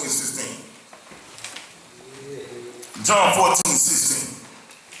John 14 and 16. John 14, 16.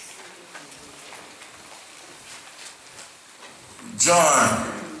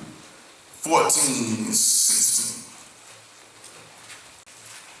 John 14, 16.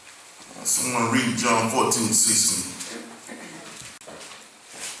 Someone read John 14, 16.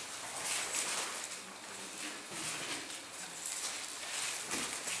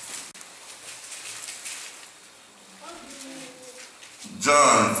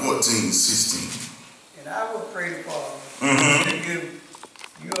 John 14, 16. And I will pray, Father, to give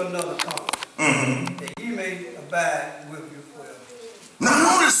you another comfort, that he may abide with you forever.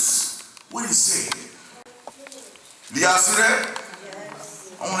 Now notice what he said. Do y'all see that?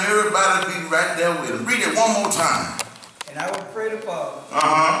 Yes. I want everybody to be right there with him. Read it one more time. And I will pray to Father,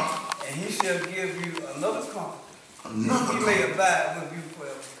 and he shall give you another comfort, that he may abide with you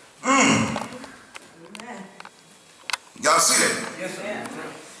forever. Amen. Y'all see that? Yes, sir.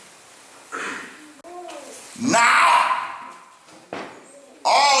 Now,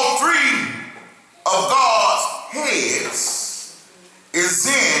 all three of God's heads is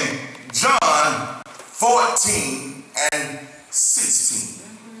in John 14 and 16.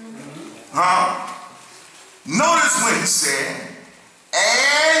 Notice when he said,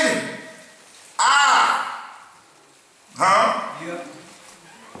 and I. Yeah.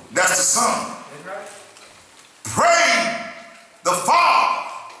 That's the Son. That's right. Pray the Father.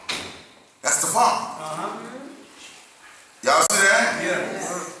 That's the Father. Y'all see that?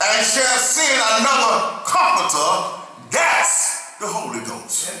 Yeah. And shall send another comforter. That's the Holy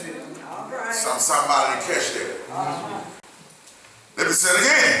Ghost. That's it. All right. Somebody catch that. Let me say it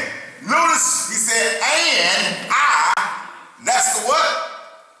again. Notice he said, and I. That's the what?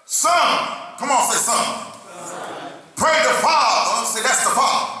 Son. Come on, say Son. Pray the Father. Say that's the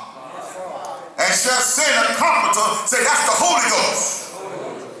Father. And shall send a comforter. Say that's the Holy Ghost.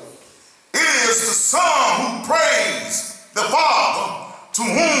 It is the Son who prays the Father, to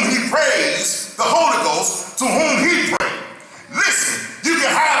whom he prays the Holy Ghost, to whom he prays. Listen, you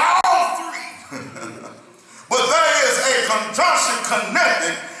can have all three. But there is a conjunction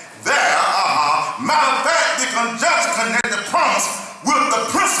connected there. Matter of fact, the conjunction connected the promise with the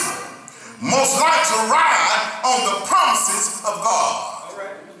principle. Most like to ride on the promises of God.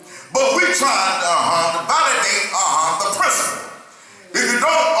 But we try to validate the principle. If you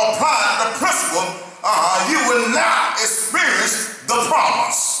don't apply the principle, you will not experience the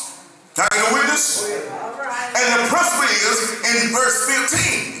promise. Can I get a witness? All right. And the principle is in verse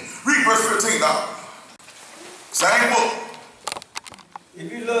 15. Read verse 15, dog. Same book.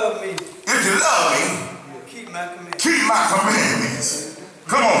 If you love me, If you love me, you'll keep my commandments. keep my commandments.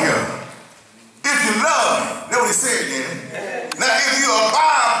 Come on here. If you love me, that's what he said again. Now, if you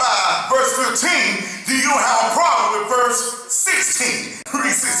abide by verse 15, then you'll have a problem with verse 16.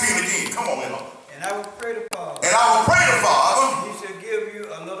 Read 16 again. Come on, man. And I will pray to Father, And I will pray to Father. he shall give you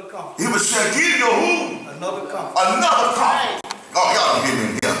another comfort. He shall give you who? Another comfort. Another comfort. Oh, y'all don't hear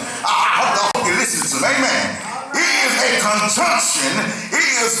me here. I hope you listen to me. Amen. It is a conjunction. It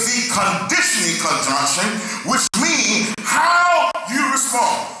is the conditioning conjunction, which means how you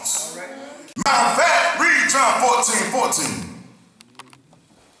respond. Matter of fact, read John 14, 14.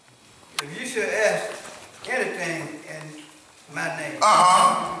 If you should ask anything in my name,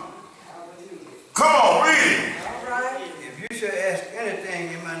 Come on, read it. All right. if you should ask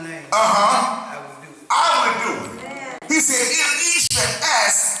anything in my name, I I will do it. would do it. He said, if ye should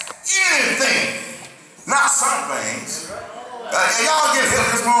ask anything, not some things. Y'all get help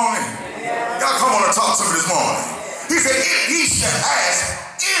this morning? Y'all come on and talk to me this morning. He said, if ye should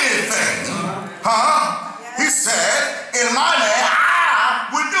ask anything, he said, in my name, I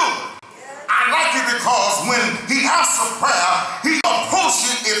would do it. I like it because when he answered prayer, he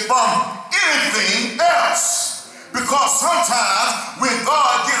approached it from anything else. Because sometimes when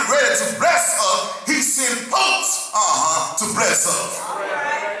God gets ready to bless us, he sends folks to bless us.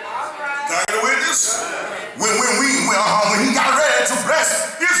 Can I get a witness? When he got ready to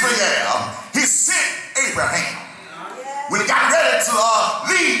bless Israel, he sent Abraham. When he got ready to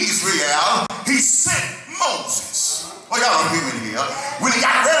lead Israel, he sent Moses. Oh, y'all don't hear me here. When he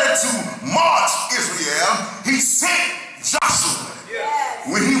got ready to march Israel, he sent Joshua.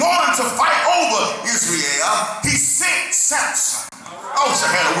 When he wanted to fight over Israel, he sent Samson. I wish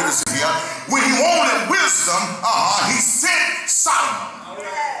I had a witness here. When he wanted wisdom, he sent Solomon.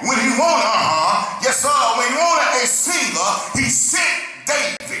 When he wanted, when he wanted a singer, he sent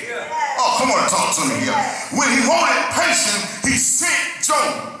David. Oh, come on and talk to me here. When he wanted patience, he sent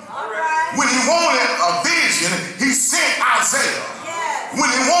Job. When he wanted a vision, he sent Isaiah. When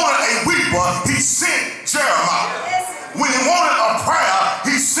he wanted a weeper, he sent Jeremiah. When he wanted a prayer,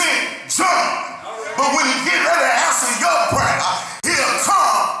 he sent John. But when he get ready to answer your prayer, he'll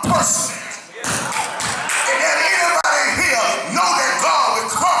come personally. And then anybody here know that God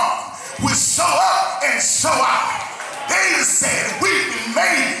will come, will show up and show out. David said, we've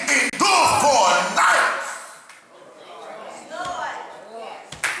made endure for a night.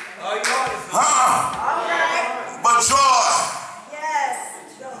 But joy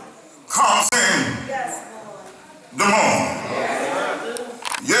comes in the morning.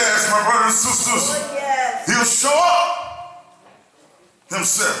 Yes, my brothers and sisters, he'll show up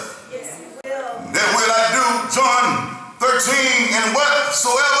himself. That will I do, John 13, and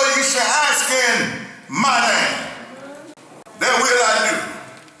whatsoever you shall ask in my name, that will I do,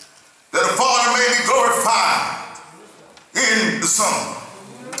 that the Father may be glorified in the Son.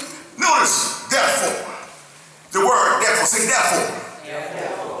 Notice, therefore, the word therefore, say therefore,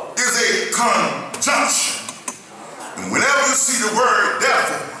 is a conjunction. And whenever you see the word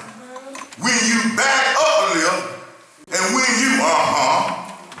therefore, when you back up a little, and when you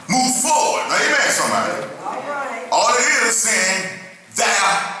move forward. Now, amen, somebody. All it is saying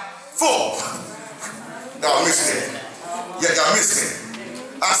therefore. Y'all missed it. Yeah, y'all missed it.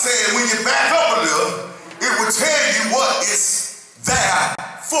 I said when you back up a little, it will tell you what it's there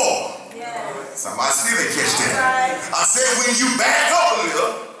for. Somebody still didn't catch that. I said when you back up a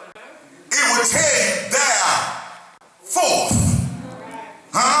little, it will tell you there for.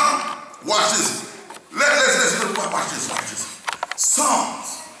 Watch this. Let's watch this. Psalms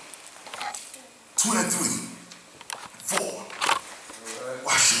 23, 4.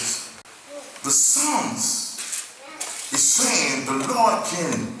 Watch this. The Psalms is saying the Lord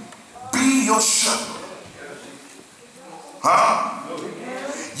can be your shepherd.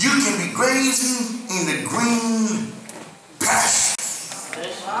 You can be grazing in the green pasture.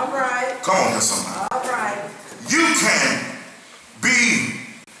 All right. Come on here, somebody. All right. You can be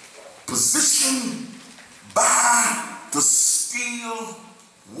positioned by the still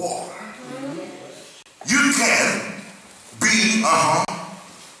water. You can be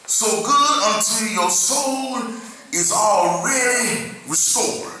so good until your soul is already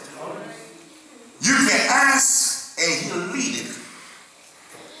restored. You can ask and he'll lead it.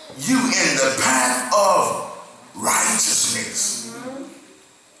 You in the path of righteousness.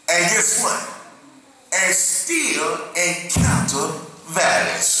 And guess what? And still encounter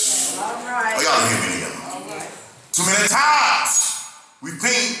valleys. Right. Oh, y'all hear me here? Too many times we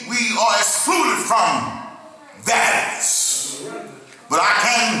think we are excluded from valleys. But I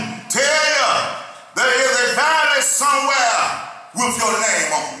can tell you there is a valley somewhere with your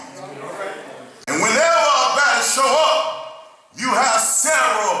name on it. And whenever a valley show up, you have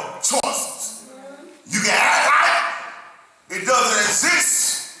several choices. You can act like it doesn't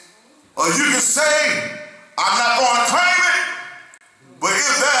exist, or you can say, I'm not going to claim it, but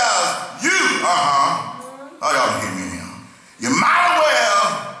if there's you, oh, y'all hear me now. You might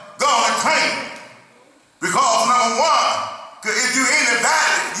well go and claim it. Because number one, if you're in the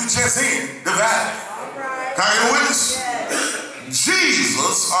valley, you just in the valley. Can I get a witness? Yes.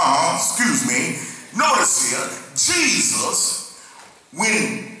 Jesus, notice here, Jesus,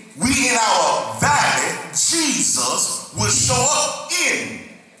 when we in our valley, Jesus will show up in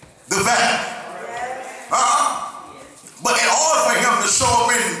the valley. But in order for him to show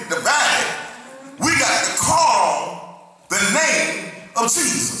up in the valley, we got to call the name of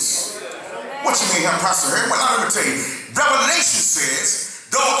Jesus. What you mean, Pastor Harry? Well, let me tell you. Revelation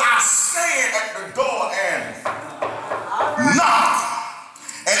says, though I stand at the door and knock,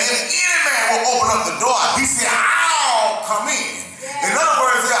 and if any man will open up the door, he said, I'll come in. In other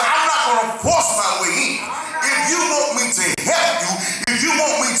words, I'm not going to force my way in. If you want me to help you, if you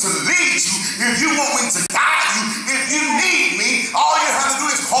want me to lead you, if you want me to guide you, if you need me, all you have to do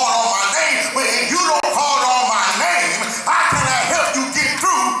is call on my name. But if you don't call on my name, how can I help you get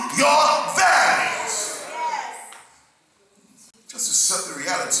through your valleys? Just accept the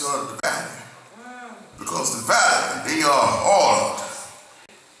reality of the valley. Because the valley, they are ordered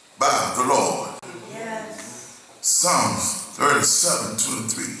by the Lord. Psalms 37, 2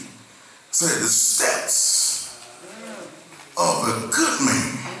 and 3 said the steps of a good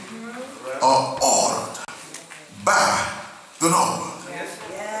man are ordered by the Lord.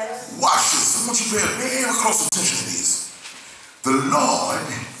 Watch this. I want you to pay very close attention to this. The Lord,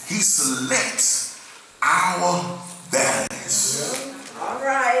 he selects our valleys. All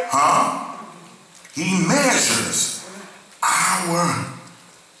right. He measures our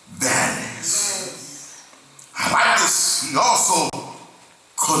valleys. He also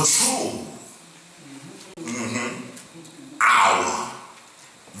controls our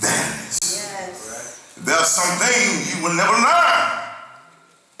valleys. Yes. There are some things you will never learn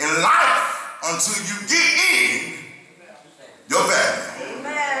in life until you get in your valley.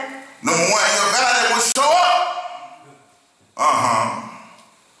 Amen. Number one, your valley will show up.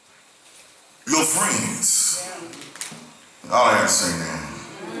 Your friends. All I have to say now.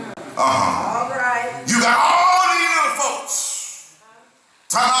 All right. You got all these little folks.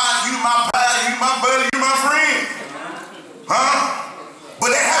 Talking about you my pal, you my buddy, you my friend. But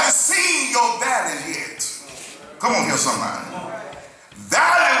they haven't seen your valley yet. Come on here, somebody.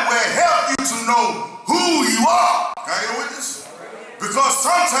 Valley will help you to know who you are. Can I get a witness? Because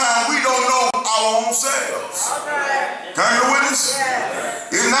sometimes we don't know our own selves. Can I get a witness?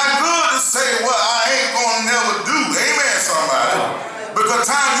 Yes. It's not good to say what I ain't gonna never do. Amen, somebody. Because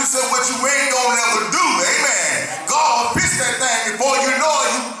times you say what you ain't gonna never do. Amen. God will fix that thing before you know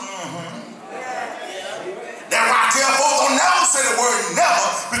it. That's why I tell folks don't never say the word never,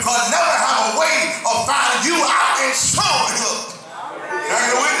 because never have a way of finding you out and showing up. Can I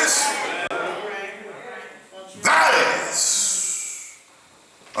get a witness? Valleys.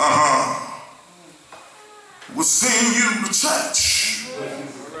 Will send you to church.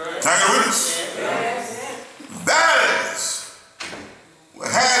 Can I get a witness? Valleys will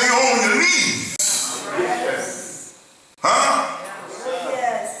have you on your knees.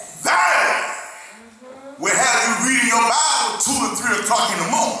 Valleys will have you reading your Bible 2 or 3 o'clock in the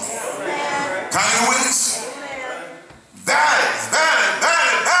morning. Can I get a witness? Valleys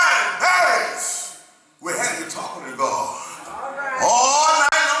will have you talking to God all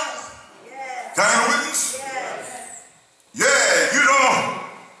night long. Can I get a witness? Yeah, you know,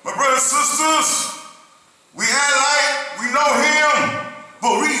 my brothers and sisters, we act like we know him,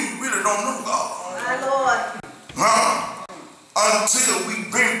 but we really don't know God. My Lord. Until we've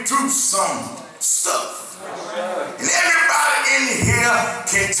been through some stuff. And everybody in here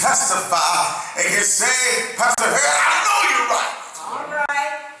can testify and can say, Pastor Harry, I know you're right. All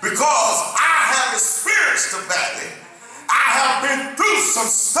right. Because I have experienced the valley. I have been through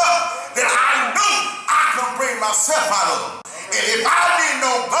some stuff that I knew I could bring myself out of. And if I didn't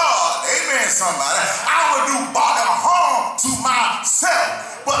know God, amen, somebody, I would do body harm to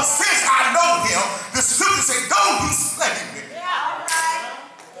myself. But since I know him, the scripture says, though he slay me,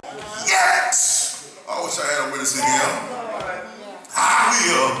 yet, I wish I had a witness in here, I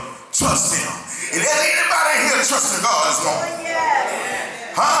will trust him. And there's anybody here trusting God this morning?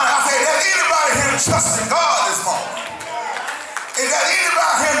 I say, there's anybody here trusting God this morning? Is there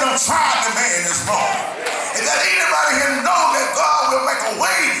anybody here that tried the man this morning? Is there anybody here know that God will make a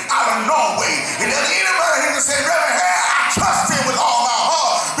way out of no way? Is there anybody here that say, Reverend Harry, I trust him with all my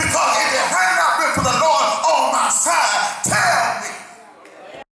heart, because if it had not been for the Lord on my side, tell me,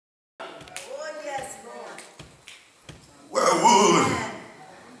 where would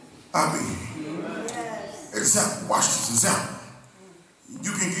I be? Example, watch this example.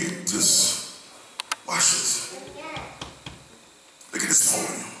 You can get just, watch this. Look at this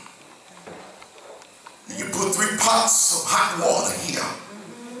podium. You can put 3 pots of hot water here.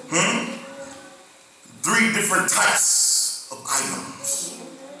 3 different types of items.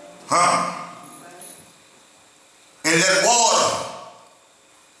 And that water,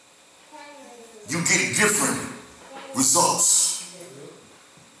 you get different results.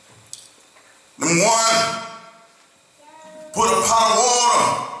 Number 1, put a pot of water,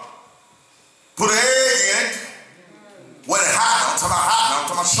 put an egg in it. When it's hot, I'm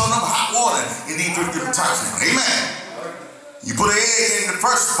talking about showing up hot water in these 3 different types now. Amen. You put an egg in the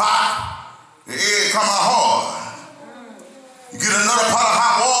first pot, the egg come out hard. You get another pot of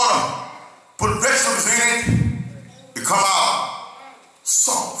hot water, put vegetables in it, it come out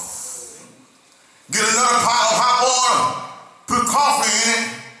soft. Get another pot of hot water, put coffee in it,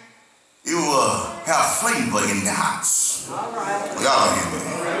 it will have flavor in the house. All right. Y'all hear me?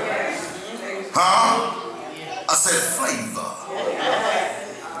 I said flavor.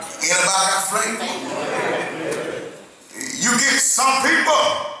 Anybody got flavor? You get some people,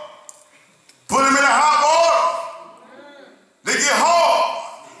 put them in the hot water, they get hard.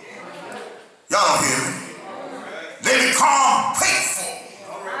 Y'all don't hear me? They become hateful.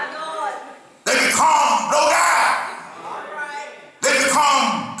 They become low down. They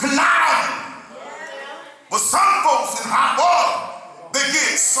become conniving. But some folks in hot water, they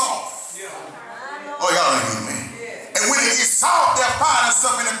get soft. Oh, y'all don't hear me? And when it gets soft, they'll find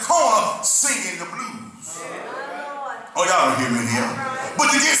themselves in the corner singing the blues. Oh, y'all don't hear me here? But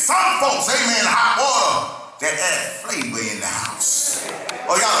you get some folks, amen, hot water, that add flavor in the house.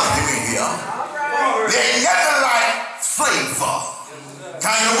 Oh, y'all don't hear me here? There ain't nothing like flavor.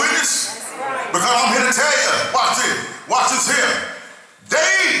 Can I get a witness? Because I'm here to tell you, watch this. Watch this here.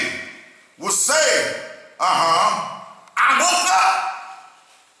 They will say, I woke up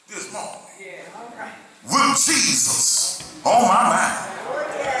this morning with Jesus on my mind.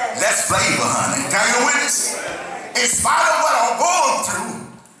 That's flavor, honey. Can I get a witness? In spite of what I'm going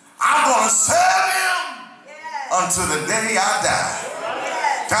through, I'm going to serve him until the day I die.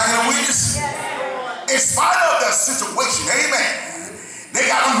 Can I get a witness? In spite of that situation, amen. They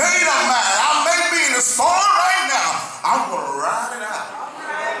got made up mind. I may be in a storm right now. I'm going to ride it out.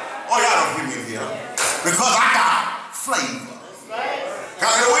 Oh, y'all don't hear me here. Because I got flavor. Can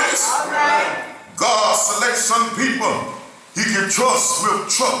I get a witness? God selects some people he can trust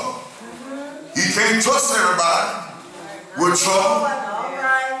with trouble. He can't trust everybody with trouble.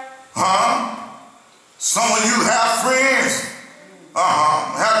 Some of you have friends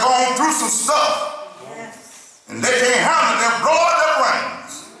have gone through some stuff. And they can't handle it. They'll blow out their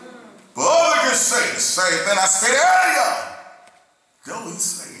brains. But others can say the same thing I said earlier. Go and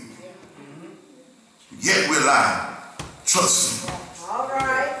slay me. Yet will I trust him.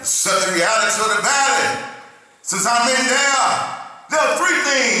 Accept the reality of the valley. Since I'm in there are 3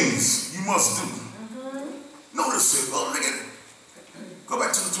 things you must do. Notice it. Look at it. Go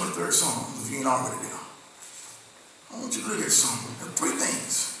back to the 23rd Psalm if you ain't already there. I want you to look at something. There are 3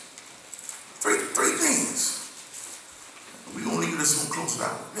 things. Three things. We're going to leave this one close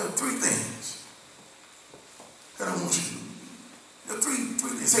out. There are 3 things that I want you to do. There are 3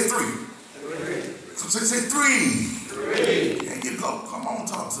 things. Say 3. So say 3. Yeah, get low. Come on,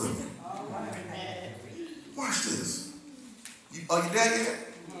 talk to me. Watch this. Are you there yet?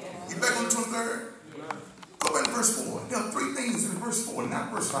 You back on the 23rd? Go back to verse 4. There are 3 things in verse 4,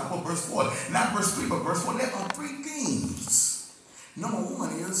 not verse 5, but verse 4. Not verse 3, but verse 4. There are 3 things. Number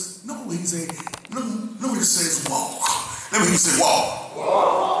 1 is, he says walk. Let me hear you say walk.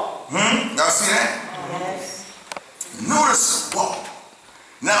 Y'all see that? Yes. Notice walk.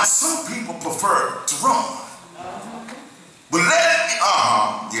 Now some people prefer to run. But I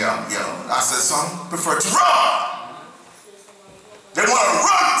said some prefer to run. They want to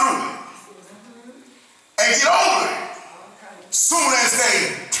run through it and get over it soon as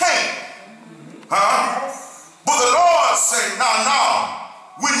they can. But the Lord said, no.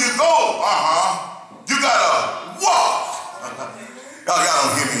 When you go, you gotta walk. Y'all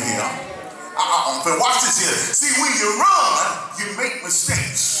don't hear me here. But watch this here. See, when you run, you make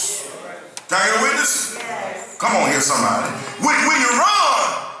mistakes. Can I get a witness? Yes. Come on here, somebody. When you run,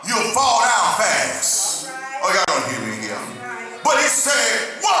 you'll fall down fast. Oh, y'all don't hear me here. But he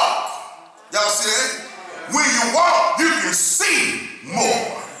said, walk. Y'all see that? When you walk, you can see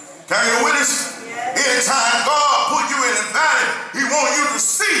more. Can I get a witness? Anytime God put you in the valley, he wants you to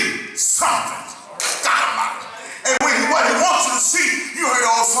see something. And what he wants you to see, you heard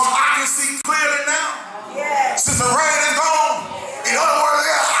all the song, I can see clearly now. Since the rain is gone. In other words,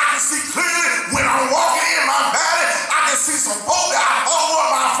 I can see clearly when I'm walking in my valley. I can see some folk that I thought were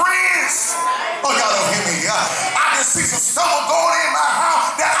my friends. Oh, y'all don't hear me. I can see some stuff going in my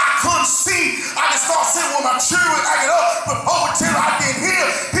house that I couldn't see. I can start sitting with my children acting up, but over till I get here,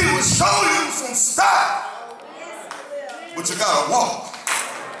 he will show you some stuff. But you gotta walk.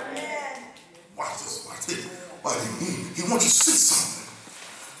 Watch this. He wants you to see something.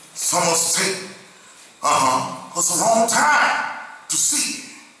 Some of us take us a long time to see it.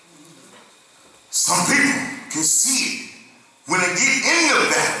 Some people can see it when they get in the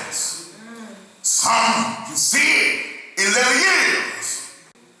valleys. Some can see it in later years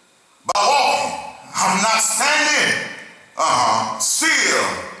by walking. I'm not standing still.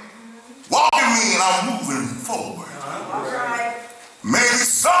 Walking means I'm moving forward. Maybe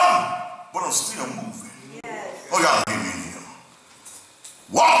some, but I'm still moving. Oh, y'all hear me here.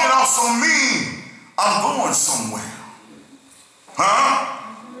 Walking also means I'm going somewhere.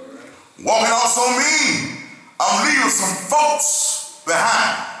 Walking also means I'm leaving some folks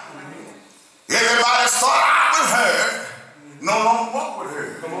behind. Everybody started out with her, no longer walk with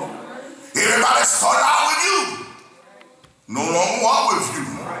her. Everybody started out with you, no longer walk with you.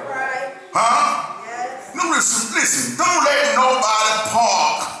 No, listen, don't let nobody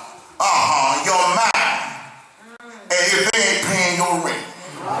park your mind. And if they ain't paying your rent.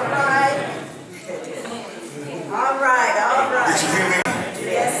 All right. Did you hear me?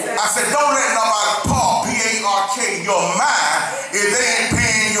 Yes, sir. I said, don't let nobody park, P-A-R-K, your mind if they ain't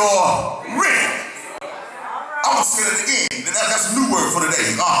paying your rent. I'm going to say that again. That's a new word for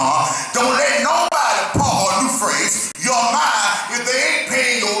today. Don't let nobody park, new phrase, your mind if they ain't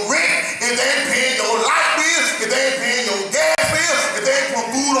paying your rent, if they ain't paying your light bill, if they ain't paying your gas bill, if they ain't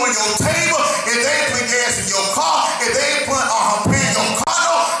putting food on your table, if they ain't putting gas in your car, if they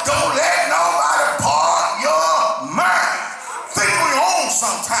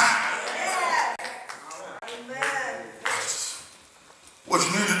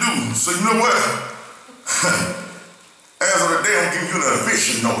So you know what? As of the day, I'm giving you an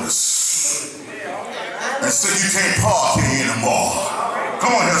eviction notice. And so you can't park here anymore.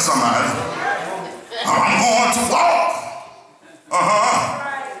 Come on here, somebody. I'm going to walk.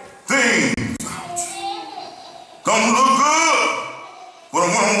 Things don't look good, but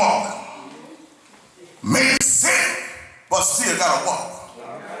I'm going to walk. Maybe sick, but still got to walk.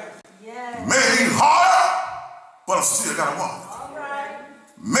 Maybe harder, but I still got to walk.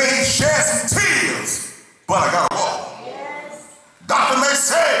 May shed some tears, but I got to walk. Doctor may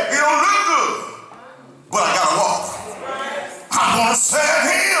say it don't look good, but I got to walk. I'm going to serve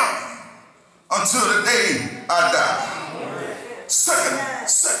him until the day I die. Second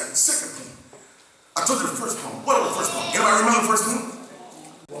thing. I told you the first point. What was the first point? Anybody remember the first one?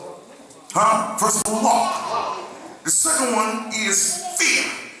 Huh? First one, walk. The second one is fear.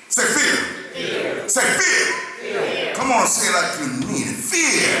 Say fear. Fear. Say fear. Fear. Come on, say it like you mean it.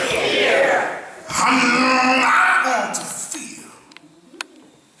 Fear. Fear. I'm not going to fear.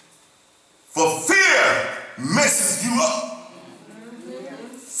 For fear messes you up.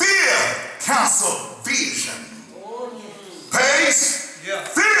 Fear cancels vision. Pace. Yeah.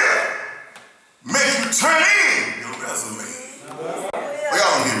 Fear make you turn in your resume. Well,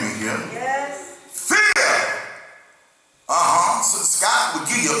 y'all don't hear me here. Yes. Fear. So Scott will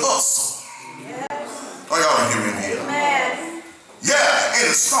give you a hustle. Yes. Oh, y'all don't hear me here. Amen. Yeah, in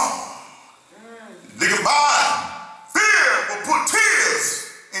the storm. Nigga, fear will put tears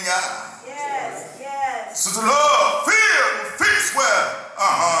in your eyes. Yes, yes. So the Lord, fear will fix where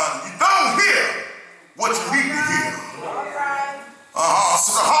you don't hear what you need to hear. All right.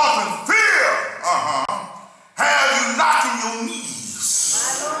 So the heart and fear have you knocking your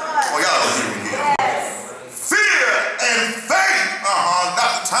knees. Oh, y'all don't hear me here. Yes. Fear and faith,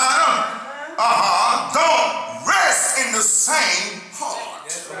 Dr. Tyner, don't rest in the same heart.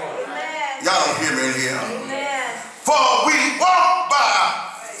 Yes. Y'all don't hear me in here. Amen. For we walk by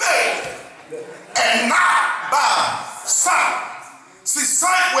faith and not by sight. See,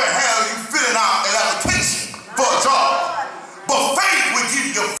 sight will have you filling out an application for a job. But faith will give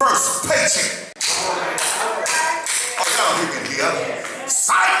you your first paycheck. Oh, y'all hear me here.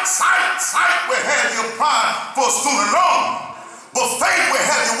 Sight will have you apply for a student loan. But faith will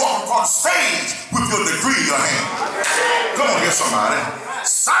have you walk across the stage with your degree in your hand. Come on here, somebody.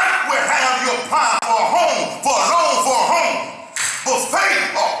 Sight will have you apply for a home, for a loan for a home. But faith,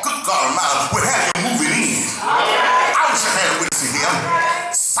 oh, good God Almighty, will have you moving in. I wish I had a witness in here.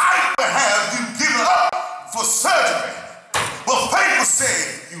 Sight will have you giving up for surgery. But faith will say,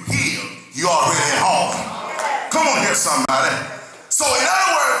 you healed, you already at home. Come on here, somebody. So in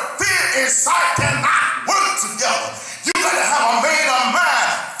other words, fear and sight cannot work together. You got to have a made up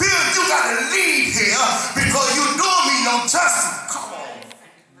mind. Fear, you got to leave here because you doing me no justice. Come on.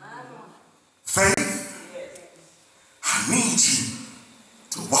 Faith, I need you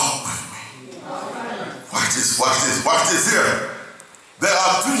to walk with me. Watch this here. There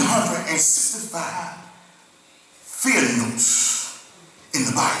are 365 fear notes in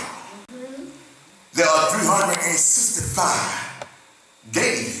the Bible. There are 365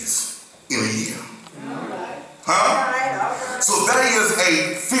 days in a year. So there is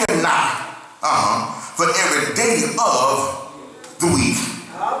a fear not for every day of the week.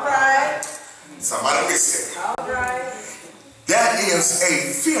 Somebody listen. That is a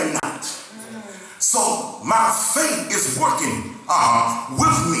fear not. So my faith is working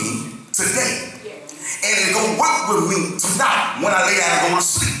with me today. And it's going to work with me tonight when I lay down and go to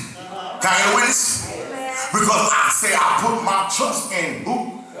sleep. Can I get a witness? Because I say I put my trust in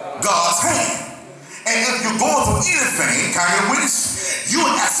who? God's hand. And if you're going through anything, can I get a witness? You're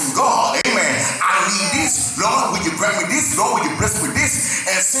asking God, amen, I need this. Lord, will you grant me this? Lord, will you bless me with this?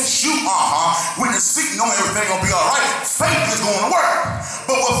 And since you, when you sleep, knowing everything going to be all right, faith is going to work.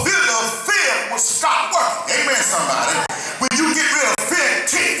 But with fear will stop working. Amen, somebody. When you get rid of fear,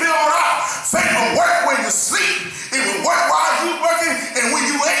 kick fear out. Faith will work when you sleep. It will work while you're working. And when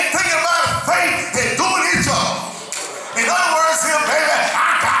you ain't thinking about it, faith is doing its job. In other words here, baby,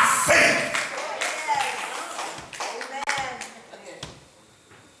 I got faith.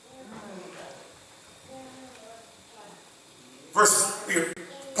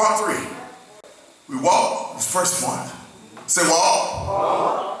 Part 3. We walk. This first one. Say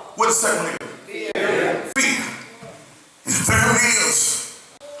walk. What's the second one? Fear. And the third one is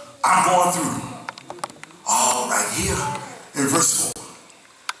I'm going through. All right here in verse 4.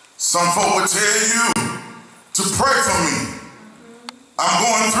 Some folk will tell you to pray for me. I'm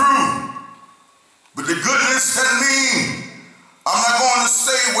going through. But the goodness that means I'm not going to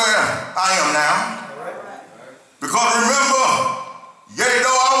stay where I am now. Because remember, yea, though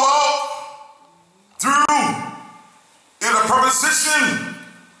I walk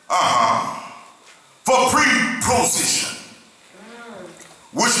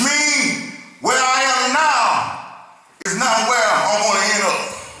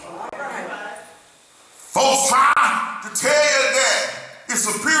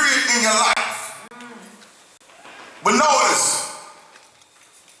in your life. But notice,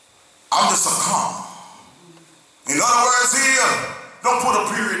 I'm just a comma. In other words here, don't put a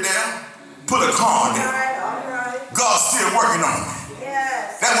period there, put a comma there. All right. God's still working on me.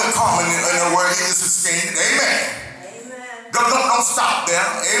 Yes. That went comma in the word, it is extended. Amen. Amen. Don't stop there.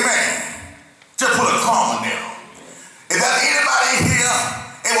 Amen. Just put a comma there. Is there anybody here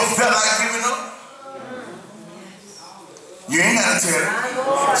ever felt like giving up? You ain't got to tell it.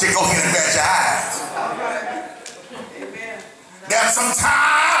 Just go ahead and bat your eyes. There's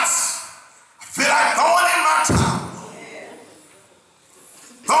sometimes I feel like throwing in my towel,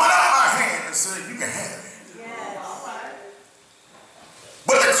 throwing up my hand and saying, you can have it.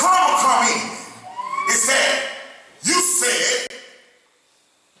 But the karma come in. It said, you said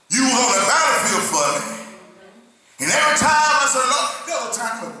you was on the battlefield for me. And every time I said, Lord, the other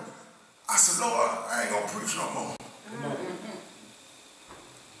time I said, Lord, I ain't gonna preach no more.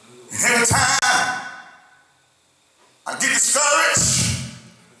 And every time I get discouraged,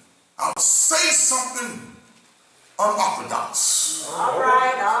 I'll say something unorthodox. All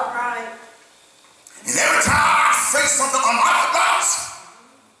right, all right. And every time I say something unorthodox,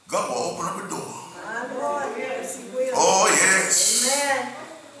 God will open up a door. My Lord, yes, He will. Oh, yes. Amen.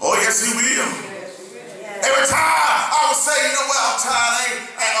 Oh, yes, He will. Yes. Every time I would say, you know what, I'm tired,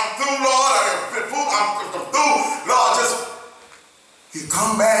 I'm through, Lord, I'm through, Lord, just, He'll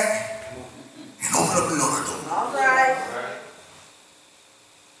come back and open up another door. All right.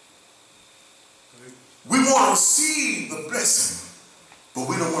 We want to receive the blessing, but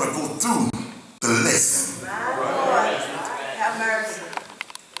we don't want to go through the lesson. My Lord, have mercy.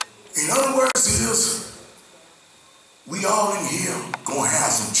 In other words, it is, we all in here going to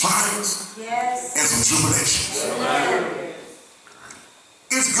have some trials Yes. and some tribulations. Amen.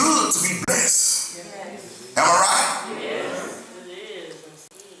 It's good to be blessed. Yes. Am I right?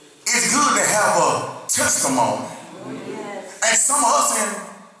 It's good to have a testimony. Yes. And some of us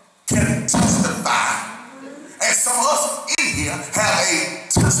can testify. And some of us in here have a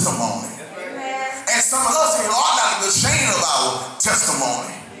testimony. Amen. And some of us here are not ashamed of our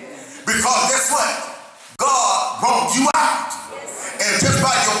testimony. Because guess what? God brought you out. And just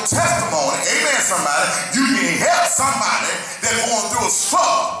by your testimony, amen, somebody, you can help somebody that's going through a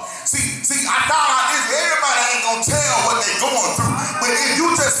struggle. See, I thought out this, everybody ain't going to tell what they're going through. But if you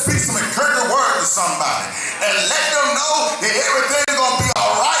just speak some encouraging word to somebody and let them know that everything's going to be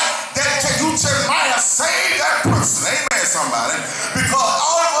all right, you just might have saved that person. Amen, somebody. Because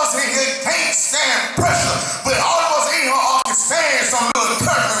all of us in here can't stand pressure, but all of us in here all can stand some little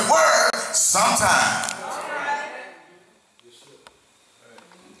encouraging word sometimes.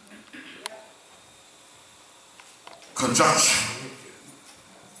 Conjunction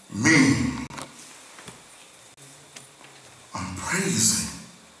mean I'm praising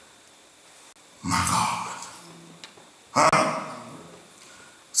my God. Huh?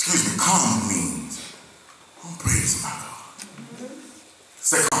 Excuse me, calm means I'm praising my God.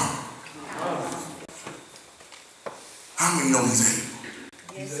 Say calm. How many know He's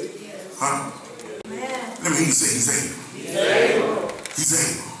able? Yes, He is. Huh? Amen. Let me hear you say He's able. He's able. He's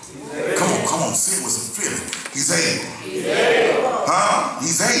able. Come on, say it with some feeling. He's able. He's able. Huh?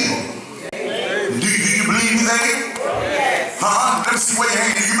 He's able. Do you believe He's able? Yes. Huh? Let me see where your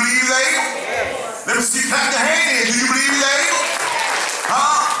hand is. Do you believe He's able? Yes. Let me see clap your hand in. Do you believe He's able?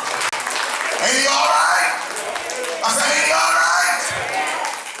 Huh? Ain't He all right? I said, ain't He all right?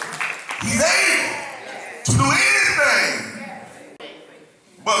 He's able to do anything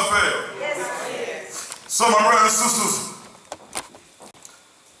but fail. Yes. So my brothers and sisters,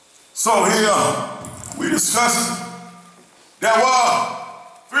 so here we discussing there were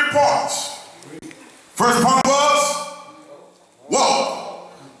 3 points. First point was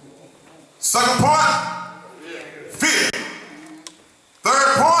walk. Second point, fear.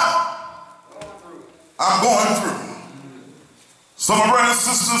 Third point, I'm going through. So my brothers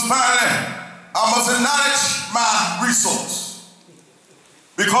and sisters, finally, I must acknowledge my resource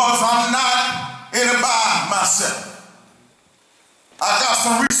because I'm not in it by myself. I got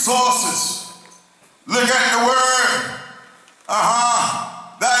some resources. Look at the word.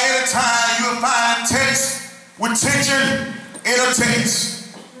 That anytime you'll find text with tension in a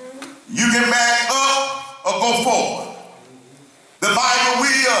text, you can back up or go forward. The Bible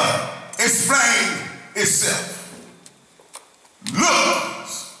will explain itself. Look,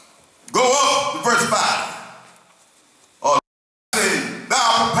 go up to verse 5. Or say,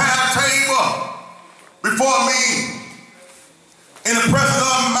 thou prepare a table before me in the presence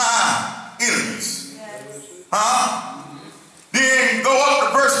of my enemies. Yes. Then go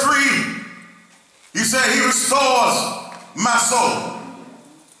up to verse 3. He said he restores my soul.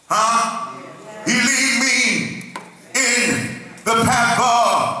 Huh? He lead me in the path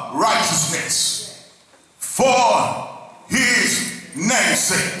of righteousness for his name's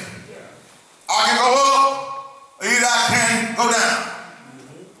sake. I can go up, either I can go down.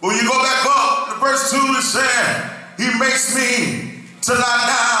 But when you go back up to verse 2, it said, he makes me to lie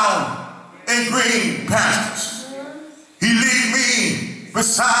down in green pastures. He lead me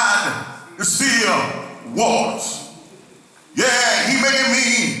beside the still waters. Yeah, he making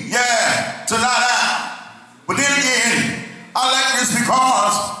me, to lie down. But then again, I like this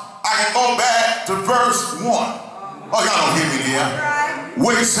because I can go back to verse 1. Oh, y'all don't hear me there.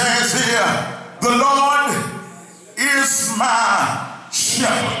 Where it says here, the Lord is my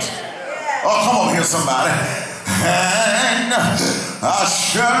shepherd. Oh, come on here, somebody. And I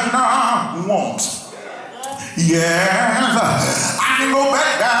shall not want. Yes, I can go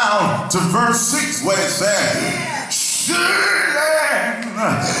back down to verse 6 where it says, surely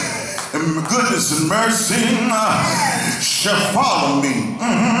goodness and mercy shall follow me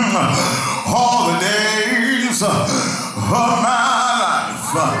all the days of my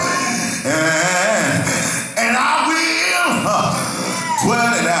life. And I will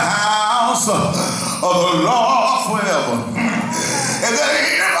dwell in the house of the Lord forever. And there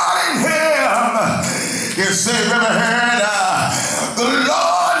ain't anybody in here can say, never heard, the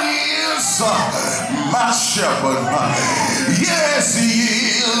Lord is my shepherd. Yes, he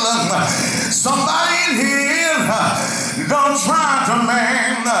is. Somebody in here don't try to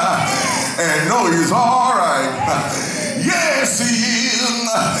man and know he's all right. Yes, he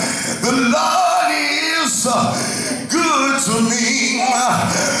is. The Lord is good to me.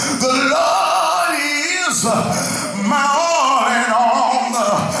 The Lord is my all in all.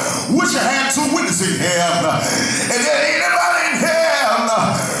 Wish I had two witnesses in here. And there anybody in here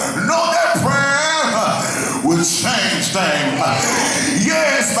know that prayer will change things.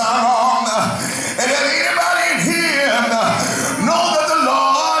 Yes, my Lord. And there anybody in here know that the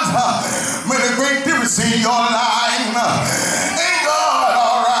Lord made a great difference in your life. Ain't God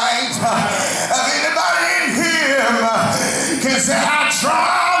all right? If anybody in here can say, I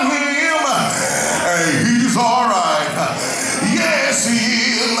tried him and he's all right. Yes, he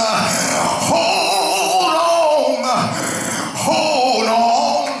is. Hold on. Hold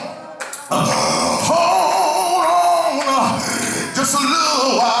on. Hold on. Just a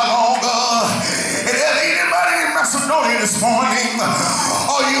little while longer. And there anybody in Macedonia this morning,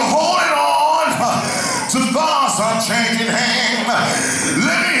 are you holding on to God's unchanging hand?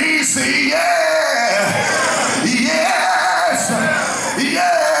 Let me hear you say, yeah. Yes.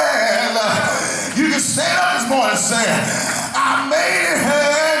 Yeah. You can stand up this morning and say, I made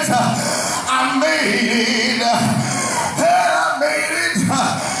it. I made it. I made it. I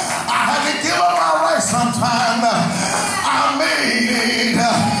had to give up my rights sometime. I made it.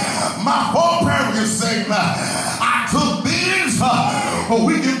 My poor parents can say, I took beatings, but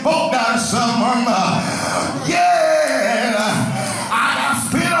we can vote down someone. Yeah, I got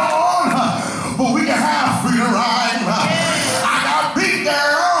spit on, but we can have free to ride. I got beat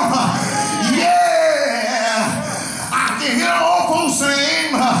down. Yeah, I can hear old folks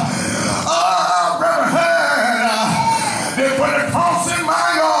sing. Oh, brother heard they put a cross in my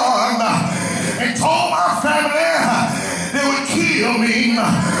yard and told my family they would kill me.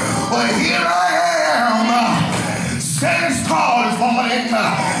 But here I am, standing tall this morning.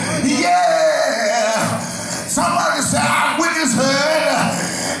 Yeah. Somebody said, I witnessed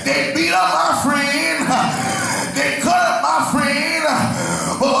her. They beat up my friend. They cut up my friend.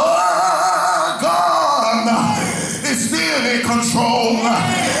 But God is still in control.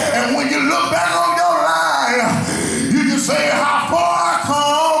 And when you look back on your life, you can say how far I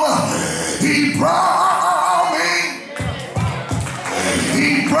come. He brought me.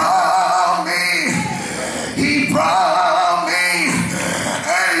 He brought me. He brought me.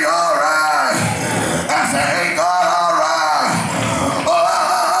 Ain't he all right? I said, ain't God all right? Oh,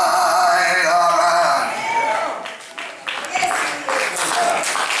 ain't he all right?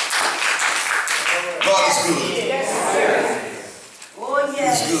 God is good. Oh,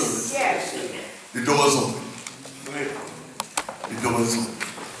 yes. He's good. Yes. The door is open. The door is open.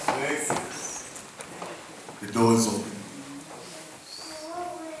 The door is open.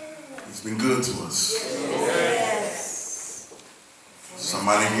 He's been good to us. Yes.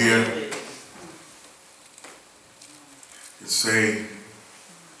 Somebody here can say,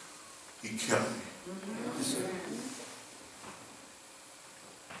 he kept me.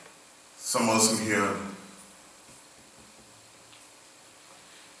 Some of us in here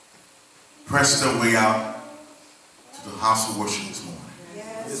pressed their way out to the house of worship this morning.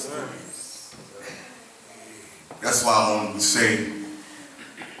 Yes. That's why I wanted to say,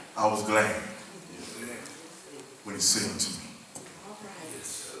 I was glad when he said to me,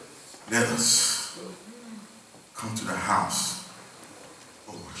 let us come to the house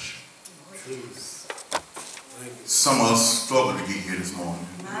of worship. Some of us struggled to get here this morning.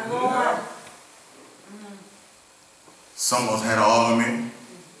 My Lord. Some of us had an argument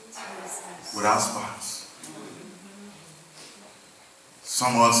with our spouse.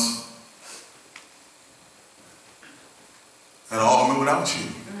 Some of us had an argument with our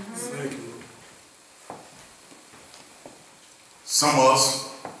children. Some of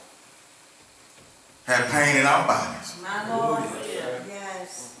us had pain in our bodies. My Lord.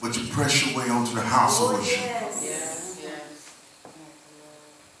 Yes. But you press your way onto the house of worship. Yes.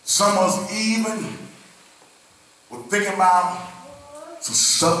 Some of us even were thinking about some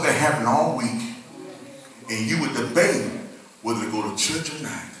stuff that happened all week, and you were debating whether to go to church or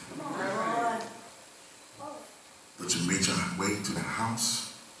not. But you made your way to the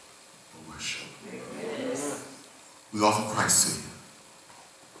house of worship. We offer Christ Savior.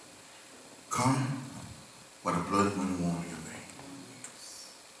 Come where the blood running warm in your veins.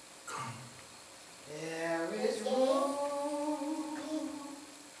 Come. There is room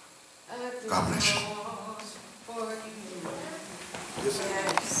at the God bless you. cross for you.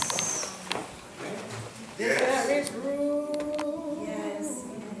 Yes. There is room Yes.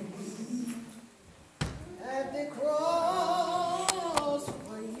 at the cross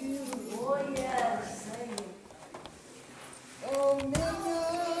for you. Oh, yes.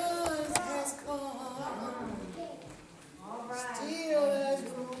 Dominion has come. All right. Still there's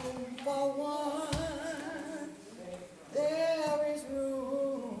room for one. There is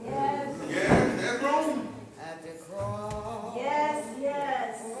room Yes. Yeah, there's room. at the cross Yes.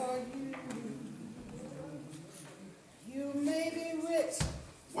 Yes. for you. You may be rich,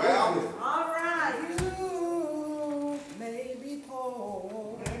 Well, All right. you may be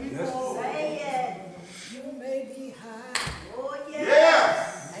poor, Say it. you may be high, Oh, yes.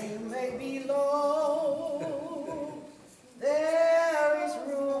 yeah. and you may be low. There is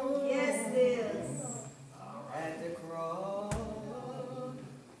room Yes, it is. at the cross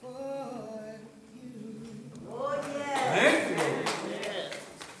for you. Oh, yes. Thank you, Lord.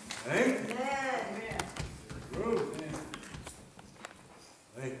 Thank you. Amen.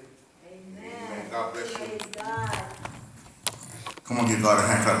 Thank you. Amen. God bless you. Praise God. Come on, give God a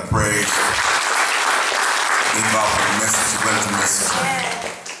hand clap of praise. Thank God for the message, the relevant message.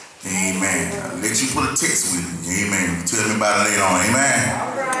 Amen. I'll let you put a text with me. Amen. Tell me about it later on. Amen.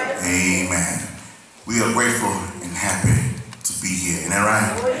 All right. Amen. We are grateful and happy to be here. Isn't that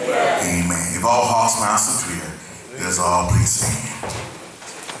right? Oh, yes. Amen. If all hearts and minds are clear, let's all please stand.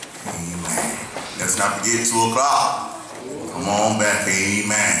 Amen. Let's not forget 2 o'clock. Come on back.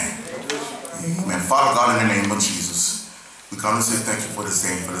 Amen. Amen. Father God, in the name of Jesus, we come to say thank you for this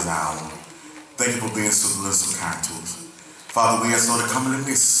day and for this hour. Thank you for being so good and so kind to us. Father, we ask Lord to come in the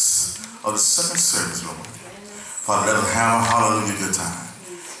midst of the second service, Lord. Father, let us have a hallelujah good time.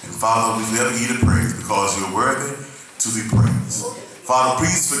 And Father, we forever give you the praise because you're worthy to be praised. Father,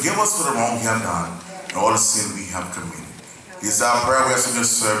 please forgive us for the wrong we have done and all the sin we have committed. This is our prayer. We ask in your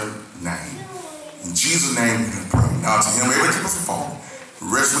servant name. In Jesus' name we do pray. Now to him, everything must fall.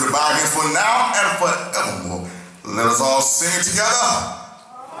 Rest with the body for now and forevermore. Let us all sing it together.